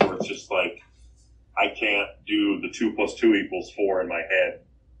happens where it's just like, I can't do the 2 + 2 = 4 in my head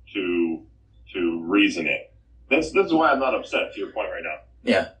to reason it. This is why I'm not upset, to your point right now.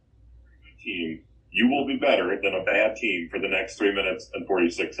 Yeah. Team, you will be better than a bad team for the next 3 minutes and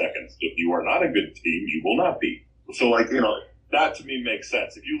 46 seconds. If you are not a good team, you will not be. So, that to me makes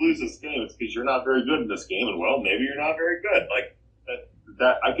sense. If you lose this game, it's because you're not very good in this game, and well, maybe you're not very good. Like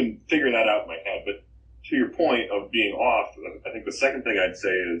that I can figure that out in my head. But to your point of being off, I think the second thing I'd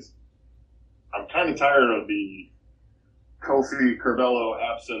say is I'm kind of tired of the Kofi Curvello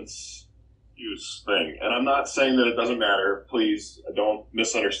absence use thing. And I'm not saying that it doesn't matter. Please don't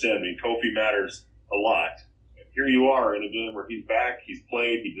misunderstand me. Kofi matters a lot. Here you are in a game where he's back, he's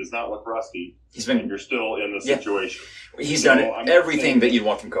played, he does not look rusty, and you're still in the situation. He's done everything that you'd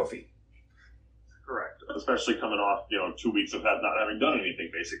want from Kofi. Correct. Especially coming off, 2 weeks of not having done anything,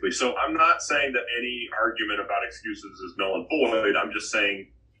 basically. So I'm not saying that any argument about excuses is null and void. I'm just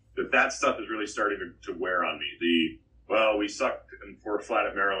saying that stuff is really starting to wear on me. We sucked and we're flat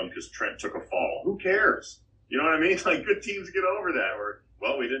at Maryland because Trent took a fall. Who cares? You know what I mean? Like, good teams get over that. Or,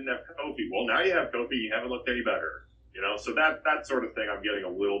 we didn't have Kofi. Well, now you have Kofi. You haven't looked any better. So that sort of thing I'm getting a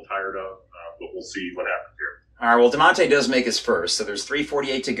little tired of, but we'll see what happens here. All right, well, Damonte does make his first, so there's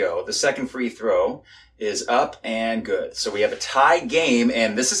 3:48 to go. The second free throw is up and good. So we have a tie game,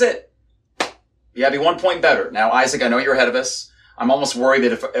 and this is it. You gotta be 1 point better. Now, Isaac, I know you're ahead of us. I'm almost worried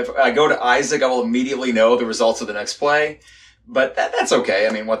that if I go to Isaac, I will immediately know the results of the next play. But that's okay.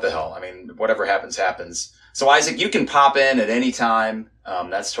 I mean, what the hell? I mean, whatever happens, happens. So, Isaac, you can pop in at any time.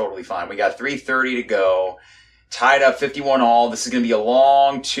 That's totally fine. We got 3:30 to go. Tied up 51-all. This is going to be a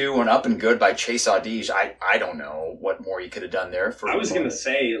long 2 and up and good by Chase Audige. I don't know what more you could have done there. I was going to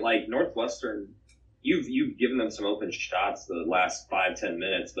say, Northwestern, you've given them some open shots the last 5-10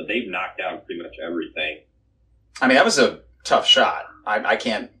 minutes, but they've knocked out pretty much everything. I mean, that was a tough shot. I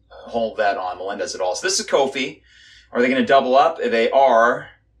can't hold that on Melendez at all. So this is Kofi. Are they going to double up? They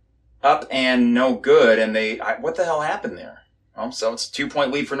are up and no good. And what the hell happened there? So it's a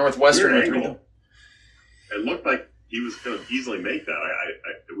 2-point lead for Northwestern. It looked like he was going to easily make that.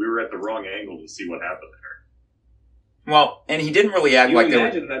 We were at the wrong angle to see what happened there. Well, and he didn't really act like there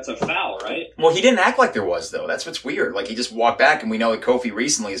was. You imagine that's a foul, right? Well, he didn't act like there was, though. That's what's weird. Like, he just walked back, and we know that Kofi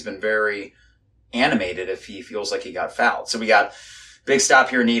recently has been very animated if he feels like he got fouled. So we got big stop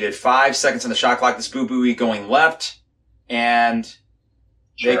here needed. 5 seconds on the shot clock. This boo-booey going left, and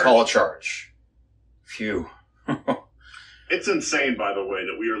they call a charge. Phew. It's insane, by the way,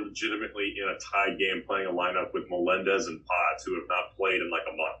 that we are legitimately in a tie game playing a lineup with Melendez and Pods who have not played in like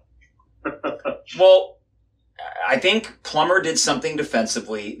a month. Well, I think Plummer did something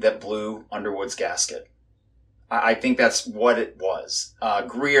defensively that blew Underwood's gasket. I think that's what it was.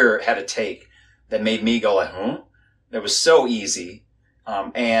 Greer had a take that made me go like, huh? That was so easy.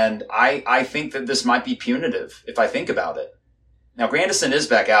 And I think that this might be punitive if I think about it. Now, Grandison is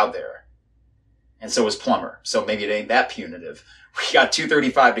back out there. And so is Plummer. So maybe it ain't that punitive. We got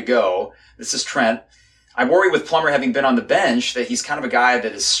 2:35 to go. This is Trent. I worry with Plummer having been on the bench that he's kind of a guy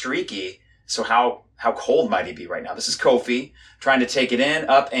that is streaky. So how cold might he be right now? This is Kofi trying to take it in,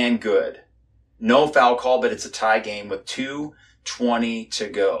 up and good. No foul call, but it's a tie game with 2:20 to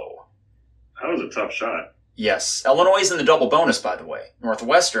go. That was a tough shot. Yes. Illinois is in the double bonus, by the way.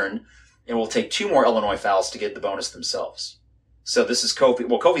 Northwestern, it will take 2 more Illinois fouls to get the bonus themselves. So this is Kofi.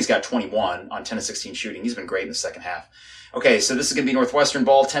 Well, Kofi's got 21 on 10 of 16 shooting. He's been great in the second half. Okay, so this is going to be Northwestern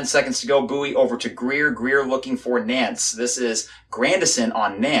ball. 10 seconds to go. Bowie over to Greer. Greer looking for Nance. This is Grandison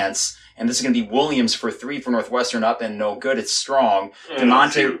on Nance. And this is going to be Williams for 3 for Northwestern, up and no good. It's strong.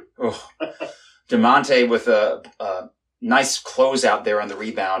 Damonte with a nice closeout there on the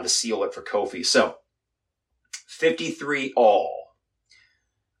rebound to seal it for Kofi. So 53 all.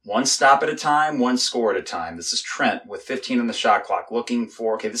 1 stop at a time, 1 score at a time. This is Trent with 15 on the shot clock looking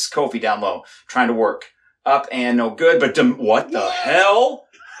for, okay, this is Kofi down low trying to work. Up and no good, but what the hell?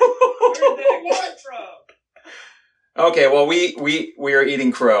 Where did that come from? Okay, well, we are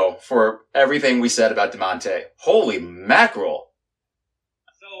eating crow for everything we said about Damonte. Holy mackerel.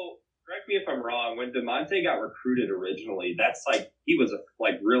 So, correct me if I'm wrong, when Damonte got recruited originally, that's like, he was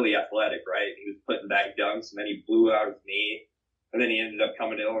really athletic, right? He was putting back dunks, and then he blew out his knee, and then he ended up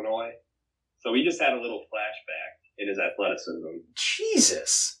coming to Illinois. So he just had a little flashback in his athleticism.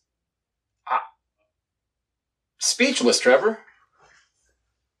 Jesus. Speechless, Trevor.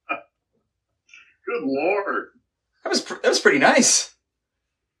 Good Lord. That was pretty nice.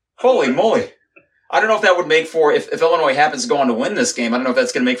 Holy moly. I don't know if that would make for, if Illinois happens to go on to win this game, I don't know if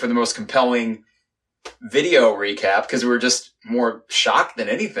that's going to make for the most compelling video recap, because we were just more shocked than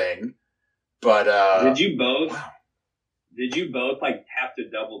anything. But, Did you both like have to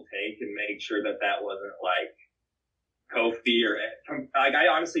double take and make sure that wasn't like Kofi or like, I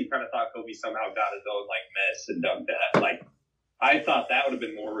honestly kind of thought Kofi somehow got his own like miss and dunked that. Like, I thought that would have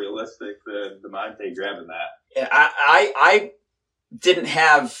been more realistic than Damonte grabbing that. Yeah, I didn't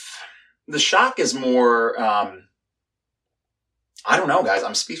have, the shock is more, I don't know, guys.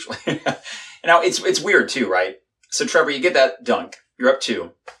 I'm speechless. Now, it's weird too, right? So, Trevor, you get that dunk. You're up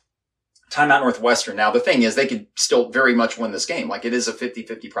 2. Timeout Northwestern. Now, the thing is, they could still very much win this game. Like, it is a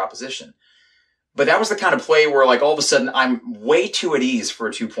 50-50 proposition. But that was the kind of play where, like, all of a sudden, I'm way too at ease for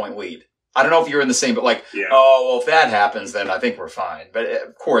a 2-point lead. I don't know if you're in the same, but like, yeah. Oh, well, if that happens, then I think we're fine. But,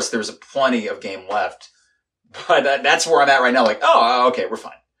 of course, there's plenty of game left. But that's where I'm at right now. Like, oh, okay, we're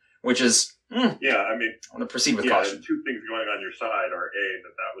fine. Which is, yeah, I mean, I want to proceed with caution. The 2 things going on your side are A,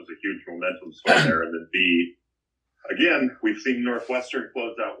 that was a huge momentum swing there, and then B, again, we've seen Northwestern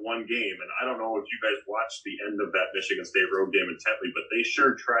close out 1 game, and I don't know if you guys watched the end of that Michigan State road game intently, but they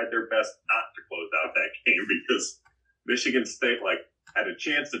sure tried their best not to close out that game, because Michigan State, like, had a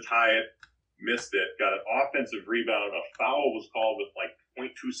chance to tie it, missed it, got an offensive rebound, a foul was called with, like,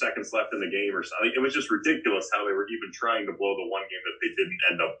 0.2 seconds left in the game or something. It was just ridiculous how they were even trying to blow the 1 game that they didn't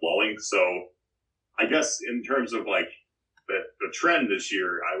end up blowing. So I guess in terms of, like, the trend this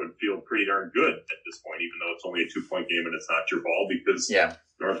year, I would feel pretty darn good at this point, even though it's only a 2-point game and it's not your ball, because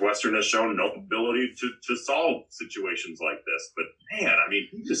Northwestern has shown no ability to solve situations like this. But man, I mean,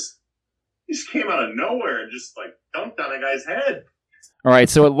 he just came out of nowhere and just like dunked on a guy's head. All right,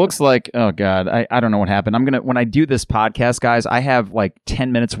 so it looks like, oh God, I don't know what happened. When I do this podcast, guys, I have like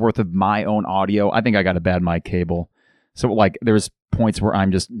 10 minutes worth of my own audio. I think I got a bad mic cable. So like there's points where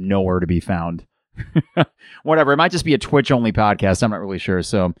I'm just nowhere to be found. Whatever. It might just be a Twitch-only podcast. I'm not really sure.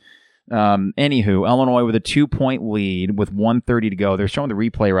 So, anywho, Illinois with a 2-point lead with 1:30 to go. They're showing the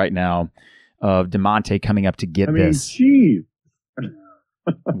replay right now of Damonte coming up to get this. Jeez.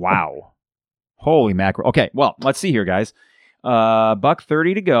 Wow. Holy mackerel. Okay, well, let's see here, guys.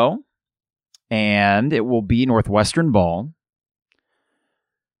 $1:30 to go, and it will be Northwestern ball.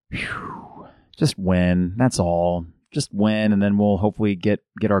 Whew. Just win. That's all. Just win, and then we'll hopefully get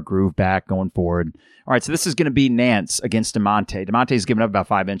our groove back going forward. All right, so this is going to be Nance against Damonte. Damonte's given up about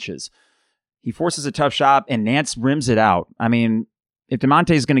 5 inches. He forces a tough shot, and Nance rims it out. I mean, if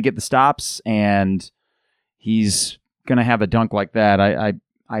Damonte's going to get the stops and he's going to have a dunk like that, I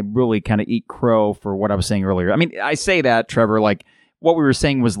really kind of eat crow for what I was saying earlier. I mean, I say that, Trevor, like what we were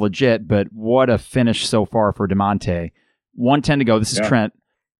saying was legit, but what a finish so far for Damonte. 1:10 to go. This is Trent.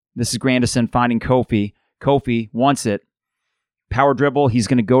 This is Grandison finding Kofi. Kofi wants it. Power dribble. He's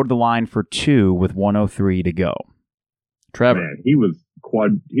going to go to the line for 2 with 1:03 to go. Trevor. Man, he was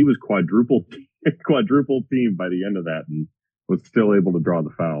quadruple teamed by the end of that and was still able to draw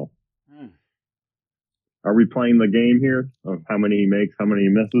the foul. Are we playing the game here of how many he makes, how many he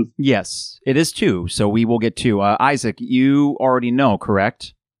misses? Yes, it is 2, so we will get 2. Isaac, you already know,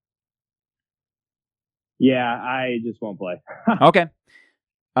 correct? Yeah, I just won't play. Okay.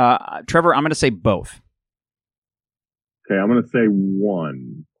 Trevor, I'm going to say both. Okay, I'm going to say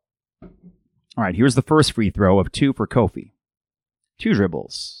 1. All right, here's the first free throw of 2 for Kofi. 2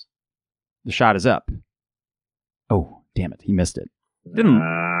 dribbles. The shot is up. Oh, damn it. He missed it.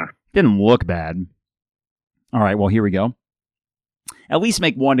 Didn't look bad. All right, well, here we go. At least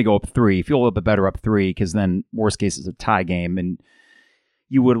make 1 to go up 3. Feel a little bit better up 3, because then, worst case, it's a tie game, and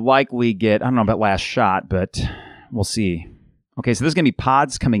you would likely get, I don't know about last shot, but we'll see. Okay, so there's going to be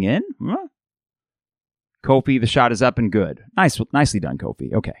Pods coming in. Huh? Kofi, the shot is up and good. Nicely done,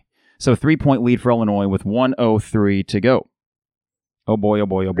 Kofi. Okay. So 3-point lead for Illinois with 1:03 to go. Oh boy, oh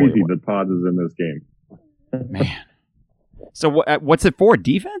boy, oh boy. Crazy that Pods is in this game. Man. So what's it for?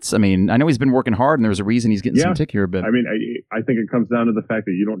 Defense? I mean, I know he's been working hard, and there's a reason he's getting some tick here. But I mean, I think it comes down to the fact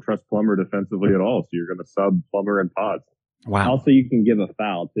that you don't trust Plummer defensively at all, so you're going to sub Plummer and Pods. Wow. Also, you can give a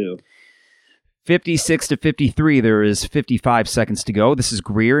foul, too. 56-53. There is 55 seconds to go. This is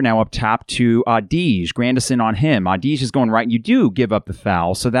Greer now up top to Adige. Grandison on him. Adige is going right. You do give up the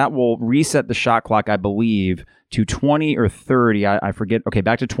foul, so that will reset the shot clock, I believe, to 20 or 30. I forget. Okay,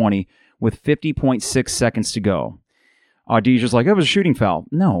 back to 20 with 50.6 seconds to go. Adige is like, it was a shooting foul.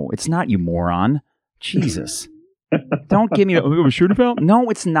 No, it's not, you moron. Jesus. Don't give me it was a shooting foul?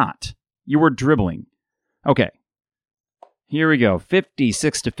 No, it's not. You were dribbling. Okay. Here we go.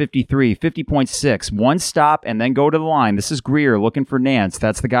 56-53, 50.6. 1 stop and then go to the line. This is Greer looking for Nance.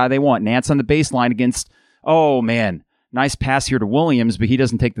 That's the guy they want. Nance on the baseline against, oh man, nice pass here to Williams, but he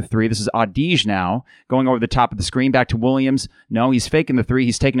doesn't take the 3. This is Adige now going over the top of the screen back to Williams. No, he's faking the 3.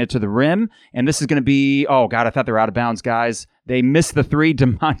 He's taking it to the rim. And this is going to be, oh God, I thought they were out of bounds, guys. They missed the 3.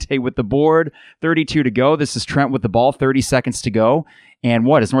 Damonte with the board. 32 to go. This is Trent with the ball. 30 seconds to go. And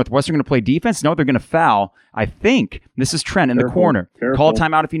what, is Northwestern going to play defense? No, they're going to foul. I think this is Trent in the corner. Careful. Call a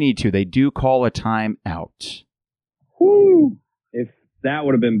timeout if you need to. They do call a timeout. Woo! If that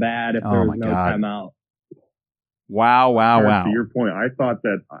would have been bad if there was no timeout. Wow. To your point, I thought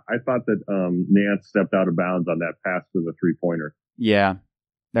that Nance stepped out of bounds on that pass to the 3-pointer. Yeah,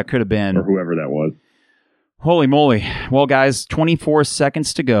 that could have been. Or whoever that was. Holy moly. Well, guys, 24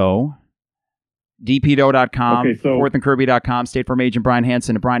 seconds to go. DPDO.com, fourthandkirby.com, State Farm Agent Brian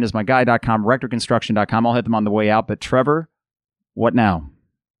Hansen at BrianIsMyGuy.com, RectorConstruction.com. I'll hit them on the way out. But Trevor, what now?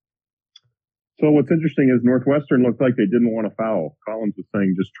 So what's interesting is Northwestern looked like they didn't want to foul. Collins was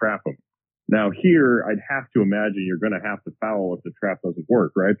saying just trap them. Now here, I'd have to imagine you're going to have to foul if the trap doesn't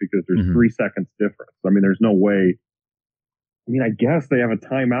work, right? Because there's 3 seconds difference. I mean, there's no way. I mean, I guess they have a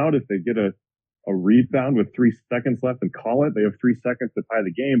timeout if they get a rebound with 3 seconds left and call it. They have 3 seconds to tie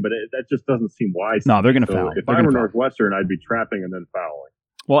the game, but that just doesn't seem wise. No, they're going to foul. If I were Northwestern, I'd be trapping and then fouling.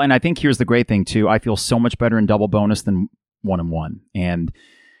 Well, and I think here's the great thing, too. I feel so much better in double bonus than 1-and-1. And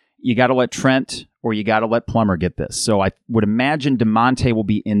you got to let Trent or you got to let Plummer get this. So I would imagine Damonte will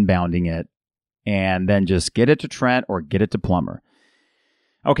be inbounding it and then just get it to Trent or get it to Plummer.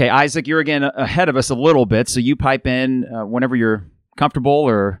 Okay, Isaac, you're again ahead of us a little bit, so you pipe in whenever you're comfortable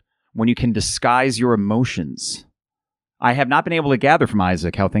or when you can disguise your emotions. I have not been able to gather from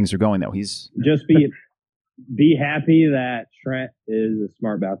Isaac how things are going, though. He's just be happy that Trent is a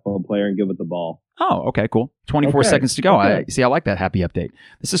smart basketball player and good with the ball. Oh, okay, cool. 24 seconds to go. Okay. I like that happy update.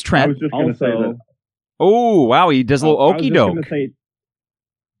 This is Trent. I was just going to say that. Oh, wow, he does a little okey doke. I was just going to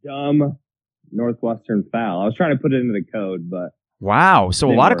say dumb Northwestern foul. I was trying to put it into the code, but wow.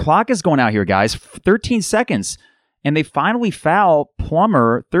 So a lot of clock is going out here, guys. 13 seconds. And they finally foul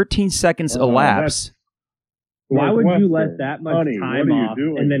Plummer. 13 seconds elapse. Why would you let that much time off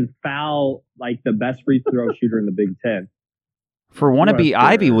and then foul like the best free throw shooter in the Big Ten? For wannabe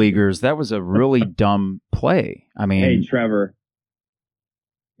Ivy Leaguers, that was a really dumb play. I mean, hey, Trevor,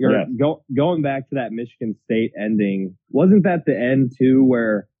 going back to that Michigan State ending, wasn't that the end too,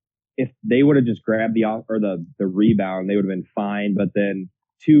 where if they would have just grabbed the rebound, they would have been fine, but then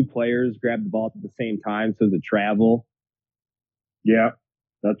 2 players grabbed the ball at the same time, so the travel. Yeah,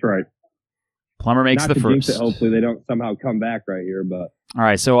 that's right. Plummer makes the first. Hopefully they don't somehow come back right here, but all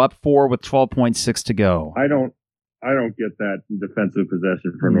right, so up 4 with 12.6 to go. I don't get that defensive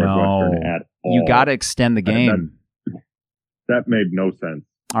possession for Northwestern at all. You got to extend the game. That made no sense.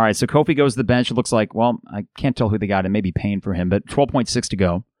 All right, so Kofi goes to the bench. It looks like, well, I can't tell who they got. It may be Payne for him, but 12.6 to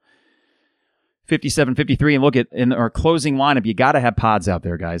go. 57-53, and look at in our closing lineup, you got to have Pods out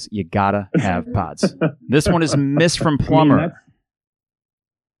there, guys. You got to have Pods. This one is missed from Plummer.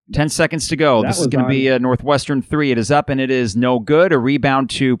 10 seconds to go. This is going to be a Northwestern 3. It is up, and it is no good. A rebound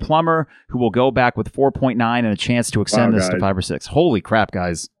to Plummer, who will go back with 4.9 and a chance to extend this to 5 or 6. Holy crap,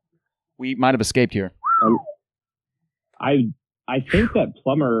 guys. We might have escaped here. I think that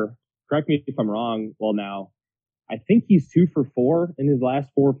Plummer, correct me if I'm wrong, well now, I think he's 2 for 4 in his last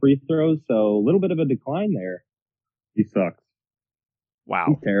 4 free throws, so a little bit of a decline there. He sucks. Wow.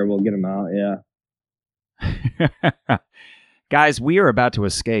 He's terrible. Get him out. Yeah. Guys, we are about to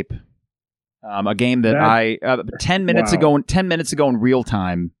escape a game that 10 minutes ago in real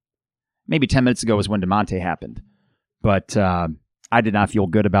time, maybe 10 minutes ago was when Damonte happened. But I did not feel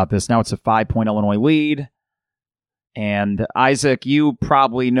good about this. Now it's a 5-point Illinois lead. And Isaac, you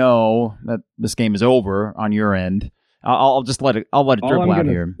probably know that this game is over on your end. I'll just let it dribble out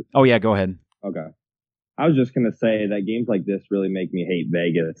here. Oh yeah, go ahead. Okay. I was just gonna say that games like this really make me hate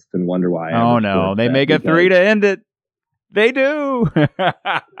Vegas and wonder why. Oh no, they make a 3 to end it. They do. If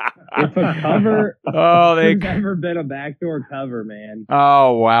a cover, there's never been a backdoor cover, man.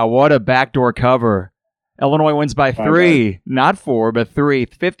 Oh wow, what a backdoor cover! Illinois wins by 3, not 4, but 3,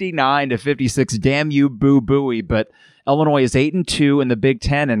 59-56. Damn you, boo booey! But Illinois is 8-2 in the Big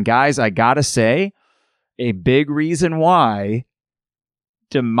Ten, and guys, I gotta say, a big reason why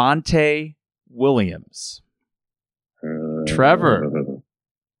Damonte Williams, Trevor.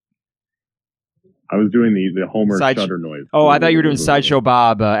 I was doing the Homer shudder noise. Oh, I thought you were doing Sideshow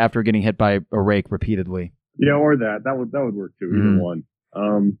Bob after getting hit by a rake repeatedly. Yeah, or that would work too. Either one.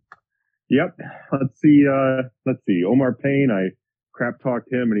 Yep. Let's see. Omar Payne. I crap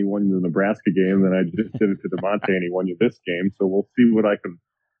talked him, and he won the Nebraska game. Then I just did it to Damonte, and he won you this game. So we'll see what I can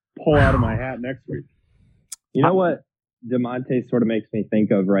pull out of my hat next week. You know what Damonte sort of makes me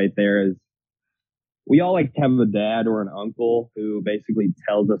think of right there is we all like have a dad or an uncle who basically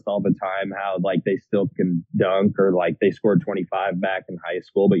tells us all the time how like they still can dunk or like they scored 25 back in high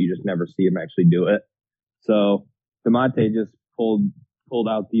school, but you just never see them actually do it. So Damonte just pulled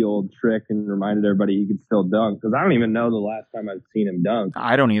out the old trick and reminded everybody he could still dunk, because I don't even know the last time I've seen him dunk.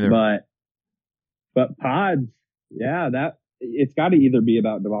 I don't either. But Pods, yeah, that it's got to either be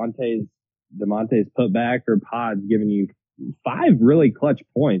about Damonte's putback or Pods giving you 5 really clutch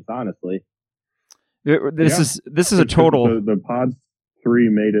points. Honestly, this is a total. The Pods 3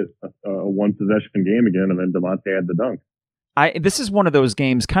 made it a one possession game again, and then Damonte had the dunk. This is one of those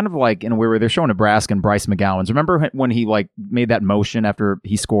games, kind of like in where they're showing Nebraska and Bryce McGowan's. Remember when he like made that motion after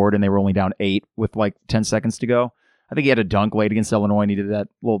he scored and they were only down 8 with like 10 seconds to go? I think he had a dunk late against Illinois and he did that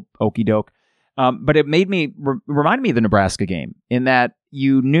little okey doke. But it made me reminded me of the Nebraska game in that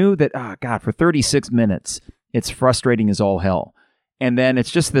you knew that for 36 minutes it's frustrating as all hell, and then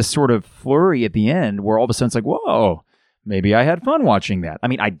it's just this sort of flurry at the end where all of a sudden it's like, whoa, maybe I had fun watching that. I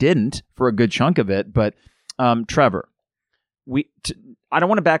mean, I didn't for a good chunk of it, but Trevor. I don't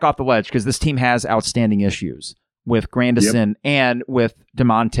want to back off the ledge because this team has outstanding issues with Grandison and with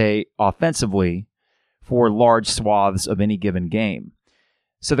Damonte offensively for large swaths of any given game.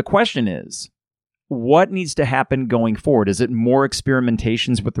 So the question is, what needs to happen going forward? Is it more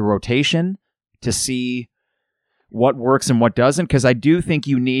experimentations with the rotation to see what works and what doesn't? Because I do think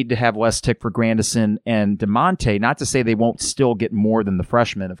you need to have less tick for Grandison and Damonte. Not to say they won't still get more than the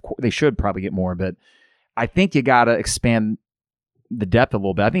freshmen. Of course, they should probably get more, but I think you got to expand the depth a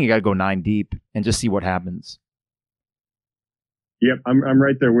little bit. I think you got to go 9 deep and just see what happens. Yep, I'm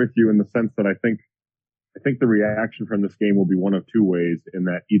right there with you in the sense that I think the reaction from this game will be one of 2 ways. In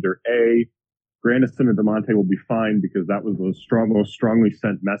that either A, Grandison and Damonte will be fine because that was the most strongly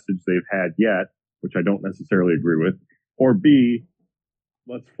sent message they've had yet, which I don't necessarily agree with. Or B,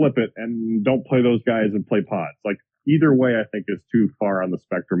 let's flip it and don't play those guys and play Pods. Like either way, I think is too far on the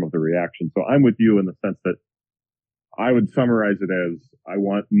spectrum of the reaction. So I'm with you in the sense that I would summarize it as I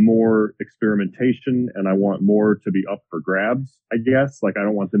want more experimentation and I want more to be up for grabs, I guess. Like I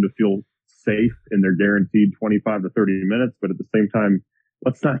don't want them to feel safe in their guaranteed 25 to 30 minutes, but at the same time,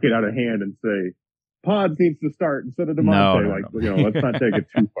 let's not get out of hand and say Pods needs to start instead of Damonte. Let's not take it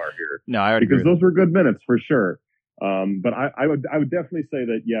too far here. No, I already because agree. Those were good minutes for sure. But I would definitely say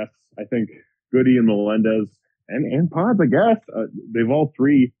that yes, I think Goody and Melendez and Pods, I guess, they've all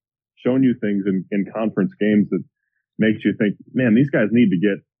 3 shown you things in conference games that makes you think, man, these guys need to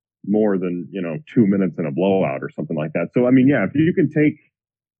get more than 2 minutes in a blowout or something like that. So I mean, yeah, if you can take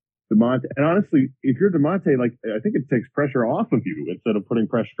Damonte, and honestly, if you're Damonte, like I think it takes pressure off of you instead of putting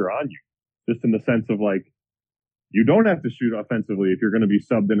pressure on you. Just in the sense of like, you don't have to shoot offensively if you're going to be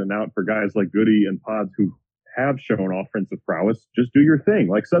subbed in and out for guys like Goody and Pods who have shown offensive prowess. Just do your thing.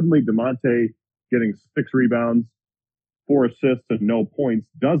 Like suddenly Damonte getting 6 rebounds, 4 assists, and no points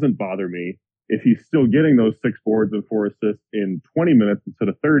doesn't bother me if he's still getting those 6 boards and 4 assists in 20 minutes instead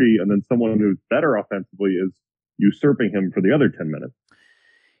of 30, and then someone who's better offensively is usurping him for the other 10 minutes.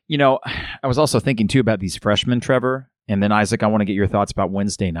 I was also thinking too about these freshmen, Trevor, and then Isaac, I want to get your thoughts about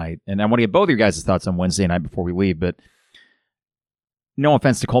Wednesday night, and I want to get both your guys' thoughts on Wednesday night before we leave, but no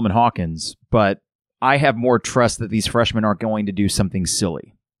offense to Coleman Hawkins, but I have more trust that these freshmen aren't going to do something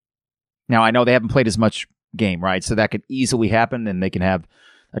silly. Now, I know they haven't played as much game, right? So that could easily happen, and they can have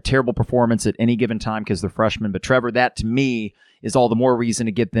a terrible performance at any given time because they're freshmen. But Trevor, that to me is all the more reason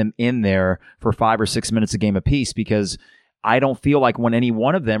to get them in there for 5 or 6 minutes a game apiece, because I don't feel like when any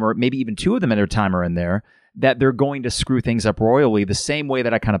one of them, or maybe even two of them at a time are in there, that they're going to screw things up royally, the same way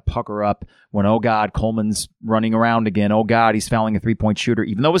that I kind of pucker up when, oh God, Coleman's running around again. Oh God, he's fouling a 3-point shooter.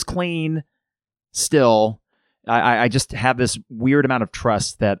 Even though it was clean, still, I just have this weird amount of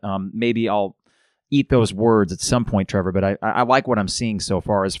trust that maybe I'll eat those words at some point, Trevor, but I like what I'm seeing so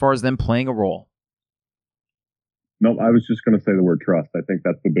far as them playing a role. No, I was just going to say the word trust. I think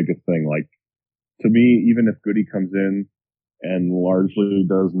that's the biggest thing. Like, to me, even if Goody comes in and largely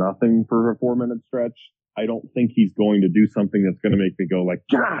does nothing for a 4-minute stretch, I don't think he's going to do something that's going to make me go like,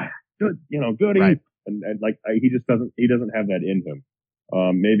 yeah, good, Goody. Right. And like, he doesn't have that in him.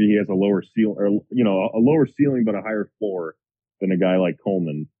 Maybe he has a lower ceiling, or, a lower ceiling, but a higher floor than a guy like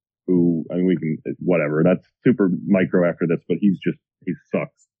Coleman, who, I mean, we can, whatever. That's super micro after this, but he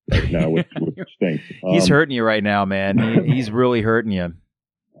sucks right now, which stinks. He's hurting you right now, man. He's really hurting you.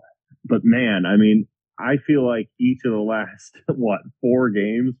 But man, I mean, I feel like each of the last, 4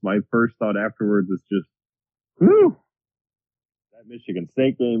 games, my first thought afterwards is just, whew, that Michigan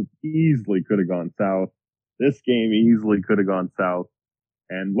State game easily could have gone south. This game easily could have gone south.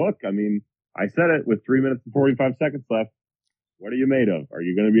 And look, I mean, I said it with 3 minutes and 45 seconds left. What are you made of? Are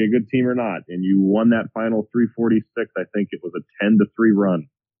you going to be a good team or not? And you won that final 346. I think it was a 10-3 run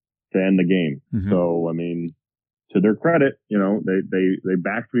to end the game. Mm-hmm. So, I mean, to their credit, they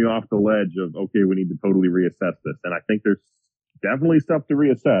backed me off the ledge of, okay, we need to totally reassess this. And I think there's definitely stuff to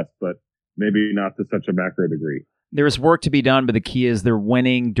reassess, but maybe not to such a macro degree. There's work to be done, but the key is they're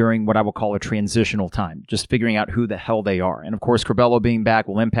winning during what I will call a transitional time, just figuring out who the hell they are. And of course, Corbello being back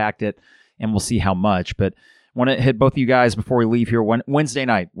will impact it, and we'll see how much. But I want to hit both of you guys before we leave here. Wednesday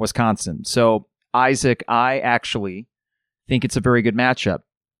night, Wisconsin. So, Isaac, I actually think it's a very good matchup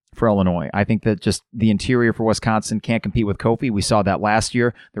for Illinois. I think that just the interior for Wisconsin can't compete with Kofi. We saw that last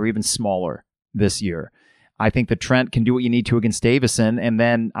year. They're even smaller this year. I think that Trent can do what you need to against Davison. And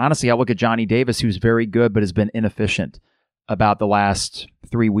then, honestly, I look at Johnny Davis, who's very good, but has been inefficient about the last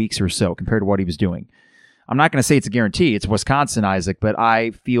 3 weeks or so compared to what he was doing. I'm not going to say it's a guarantee. It's Wisconsin, Isaac, but I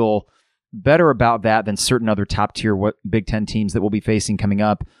feel better about that than certain other top-tier Big Ten teams that we'll be facing coming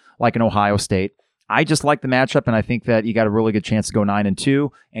up, like an Ohio State. I just like the matchup, and I think that you got a really good chance to go 9-2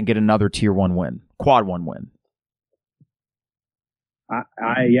 and get another Tier 1 win, Quad 1 win.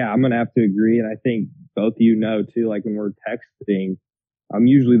 I'm going to have to agree, and I think both of you know, too, like when we're texting, I'm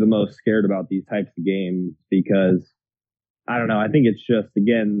usually the most scared about these types of games because, I don't know, I think it's just,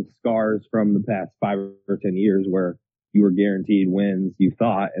 again, scars from the past 5 or 10 years where you were guaranteed wins, you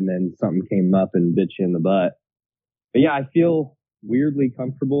thought, and then something came up and bit you in the butt. But yeah, I feel weirdly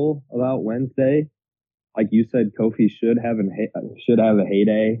comfortable about Wednesday. Like you said, Kofi should have a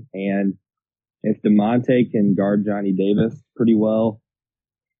heyday, and if Damonte can guard Johnny Davis pretty well,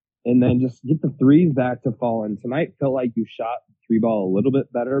 and then just get the threes back to falling. Tonight felt like you shot the 3 ball a little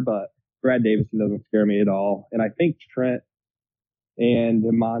bit better, but Brad Davison doesn't scare me at all. And I think Trent and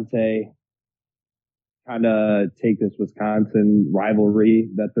Damonte kind of take this Wisconsin rivalry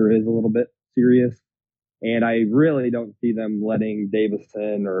that there is a little bit serious. And I really don't see them letting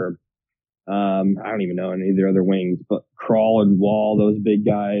Davison or I don't even know any of their other wings, but Crawl and Wall, those big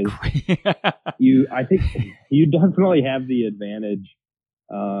guys. I think you definitely have the advantage.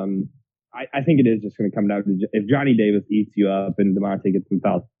 I think it is just going to come down to if Johnny Davis eats you up and Damonte gets some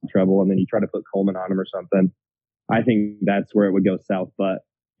foul trouble and then you try to put Coleman on him or something. I think that's where it would go south. But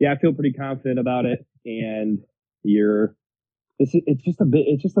yeah, I feel pretty confident about it. And it's just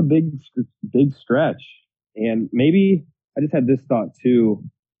a big stretch. And maybe I just had this thought too.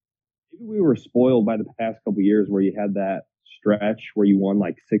 Maybe we were spoiled by the past couple of years where you had that stretch where you won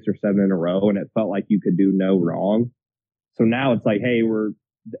like 6 or 7 in a row and it felt like you could do no wrong. So now it's like, hey, we're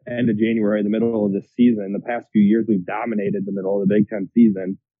the end of January, the middle of this season. The past few years, we've dominated the middle of the Big Ten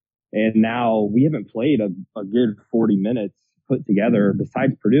season. And now we haven't played a good 40 minutes put together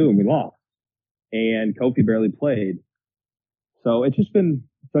besides Purdue, and we lost. And Kofi barely played. So it's just been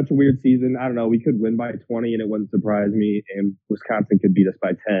such a weird season. I don't know. We could win by 20 and it wouldn't surprise me. And Wisconsin could beat us by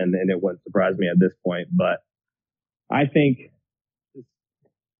 10 and it wouldn't surprise me at this point. But I think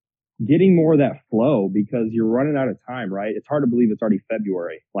getting more of that flow because you're running out of time, right? It's hard to believe it's already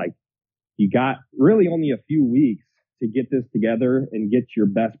February. Like you got really only a few weeks to get this together and get your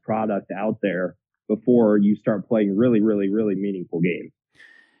best product out there before you start playing really, really, really meaningful games.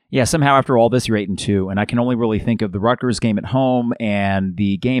 Yeah, somehow after all this, you're 8-2, and I can only really think of the Rutgers game at home and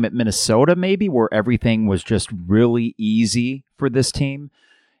the game at Minnesota, maybe, where everything was just really easy for this team.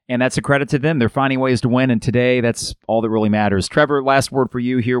 And that's a credit to them. They're finding ways to win, and today, that's all that really matters. Trevor, last word for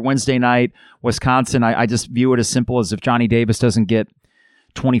you here. Wednesday night, Wisconsin, I just view it as simple as if Johnny Davis doesn't get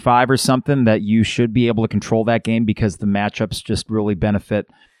 25 or something, that you should be able to control that game because the matchups just really benefit,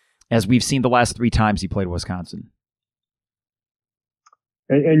 as we've seen the last 3 times he played Wisconsin.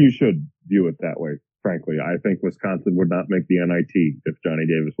 And you should view it that way, frankly. I think Wisconsin would not make the NIT if Johnny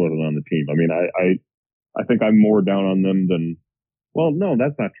Davis wasn't on the team. I mean, I think I'm more down on them than... Well, no,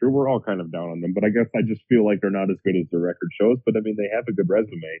 that's not true. We're all kind of down on them, but I guess I just feel like they're not as good as their record shows. But I mean, they have a good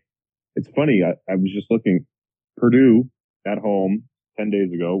resume. It's funny. I was just looking. Purdue at home 10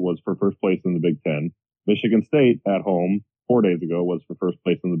 days ago was for first place in the Big Ten. Michigan State at home 4 days ago was for first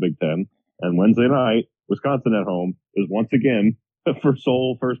place in the Big Ten. And Wednesday night, Wisconsin at home is once again for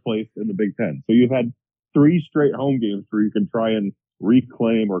sole first place in the Big Ten. So you've had 3 straight home games where you can try and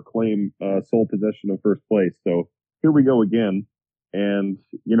reclaim or claim sole possession of first place. So here we go again. And,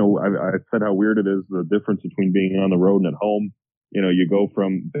 you know, I said how weird it is, the difference between being on the road and at home. You know, you go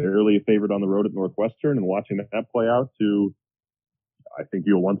from barely a favorite on the road at Northwestern and watching that play out to, I think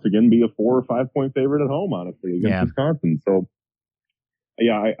you'll once again be a 4 or 5 point favorite at home, honestly, against Wisconsin. So,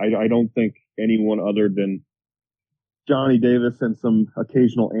 yeah, I don't think anyone other than Johnny Davis and some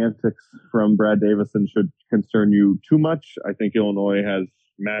occasional antics from Brad Davison should concern you too much. I think Illinois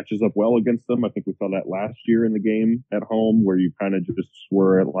matches up well against them. I think we saw that last year in the game at home where you kind of just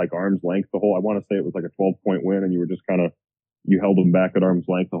were at like arm's length the whole, I want to say it was like a 12-point win and you were just kind of, you held them back at arm's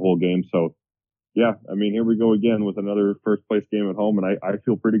length the whole game. So yeah, I mean, here we go again with another first place game at home, and I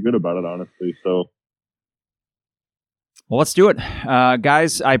feel pretty good about it, honestly. So, well, let's do it.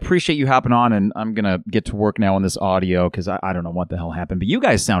 Guys, I appreciate you hopping on, and I'm going to get to work now on this audio because I don't know what the hell happened, but you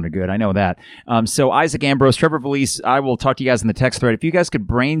guys sounded good. I know that. So Isaac Ambrose, Trevor Vallese, I will talk to you guys in the text thread. If you guys could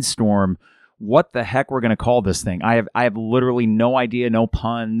brainstorm what the heck we're going to call this thing. I have literally no idea, no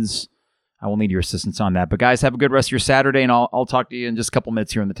puns. I will need your assistance on that. But guys, have a good rest of your Saturday, and I'll talk to you in just a couple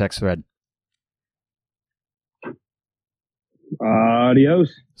minutes here in the text thread. Adios.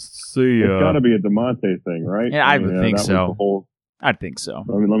 See ya. It's got to be a Damonte thing, right? Yeah, I would think so. I'd think so.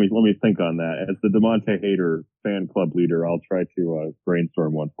 I mean, let me think on that. As the Damonte hater fan club leader, I'll try to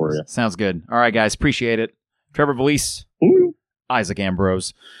brainstorm one for you. Sounds good. All right, guys, appreciate it. Trevor Vallese, Isaac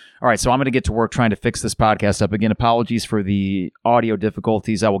Ambrose. All right, so I'm going to get to work trying to fix this podcast up. Again, apologies for the audio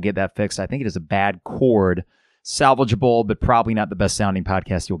difficulties. I will get that fixed. I think it is a bad cord. Salvageable, but probably not the best sounding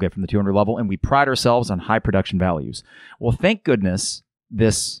podcast you'll get from the 200 level, and we pride ourselves on high production values. Well, thank goodness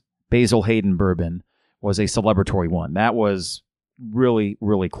this Basil Hayden bourbon was a celebratory one. That was really,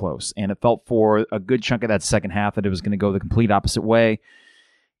 really close, and it felt for a good chunk of that second half that it was going to go the complete opposite way,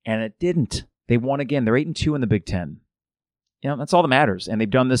 and it didn't. They won again. They're 8-2 in the Big Ten. You know, that's all that matters, and they've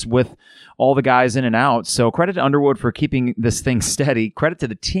done this with all the guys in and out, so credit to Underwood for keeping this thing steady. Credit to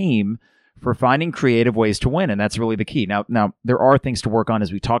the team for finding creative ways to win, and that's really the key. Now, there are things to work on,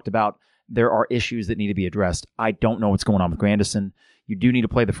 as we talked about. There are issues that need to be addressed. I don't know what's going on with Grandison. You do need to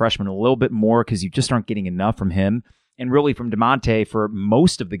play the freshman a little bit more because you just aren't getting enough from him, and really from Damonte for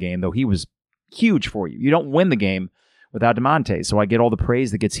most of the game, though he was huge for you. You don't win the game without Damonte, so I get all the praise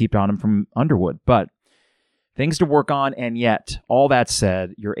that gets heaped on him from Underwood, but things to work on, and yet, all that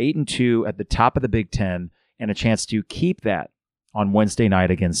said, you're 8-2 at the top of the Big Ten, and a chance to keep that on Wednesday night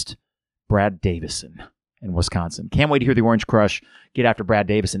against Brad Davison in Wisconsin. Can't wait to hear the Orange Crush get after Brad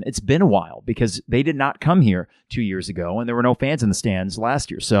Davison. It's been a while because they did not come here 2 years ago, and there were no fans in the stands last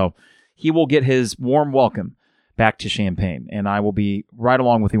year. So he will get his warm welcome back to Champaign, and I will be right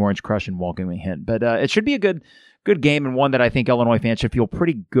along with the Orange Crush in welcoming him. But it should be a good game, and one that I think Illinois fans should feel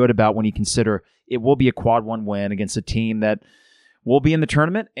pretty good about when you consider it will be a quad one win against a team that will be in the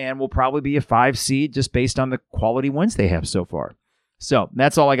tournament and will probably be a 5 seed just based on the quality wins they have so far. So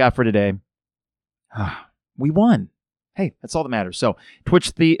that's all I got for today. We won. Hey, that's all that matters. So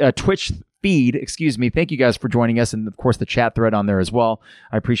Twitch feed, Thank you guys for joining us, and of course the chat thread on there as well.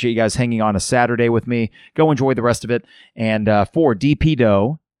 I appreciate you guys hanging on a Saturday with me. Go enjoy the rest of it. And for DP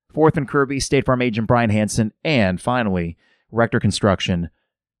Doe, Fourth and Kirby, State Farm agent Brian Hansen, and finally Rector Construction.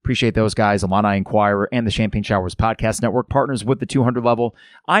 Appreciate those guys, Illini Inquirer, and the Champagne Showers Podcast Network, partners with the 200 level.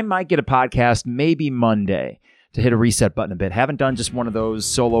 I might get a podcast maybe Monday to hit a reset button a bit. Haven't done just one of those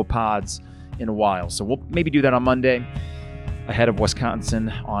solo pods in a while, so we'll maybe do that on Monday ahead of Wisconsin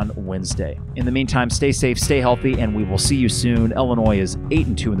on Wednesday. In the meantime, stay safe, stay healthy, and we will see you soon. Illinois is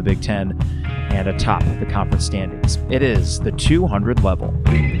 8-2 in the Big Ten and atop the conference standings. It is the 200 level.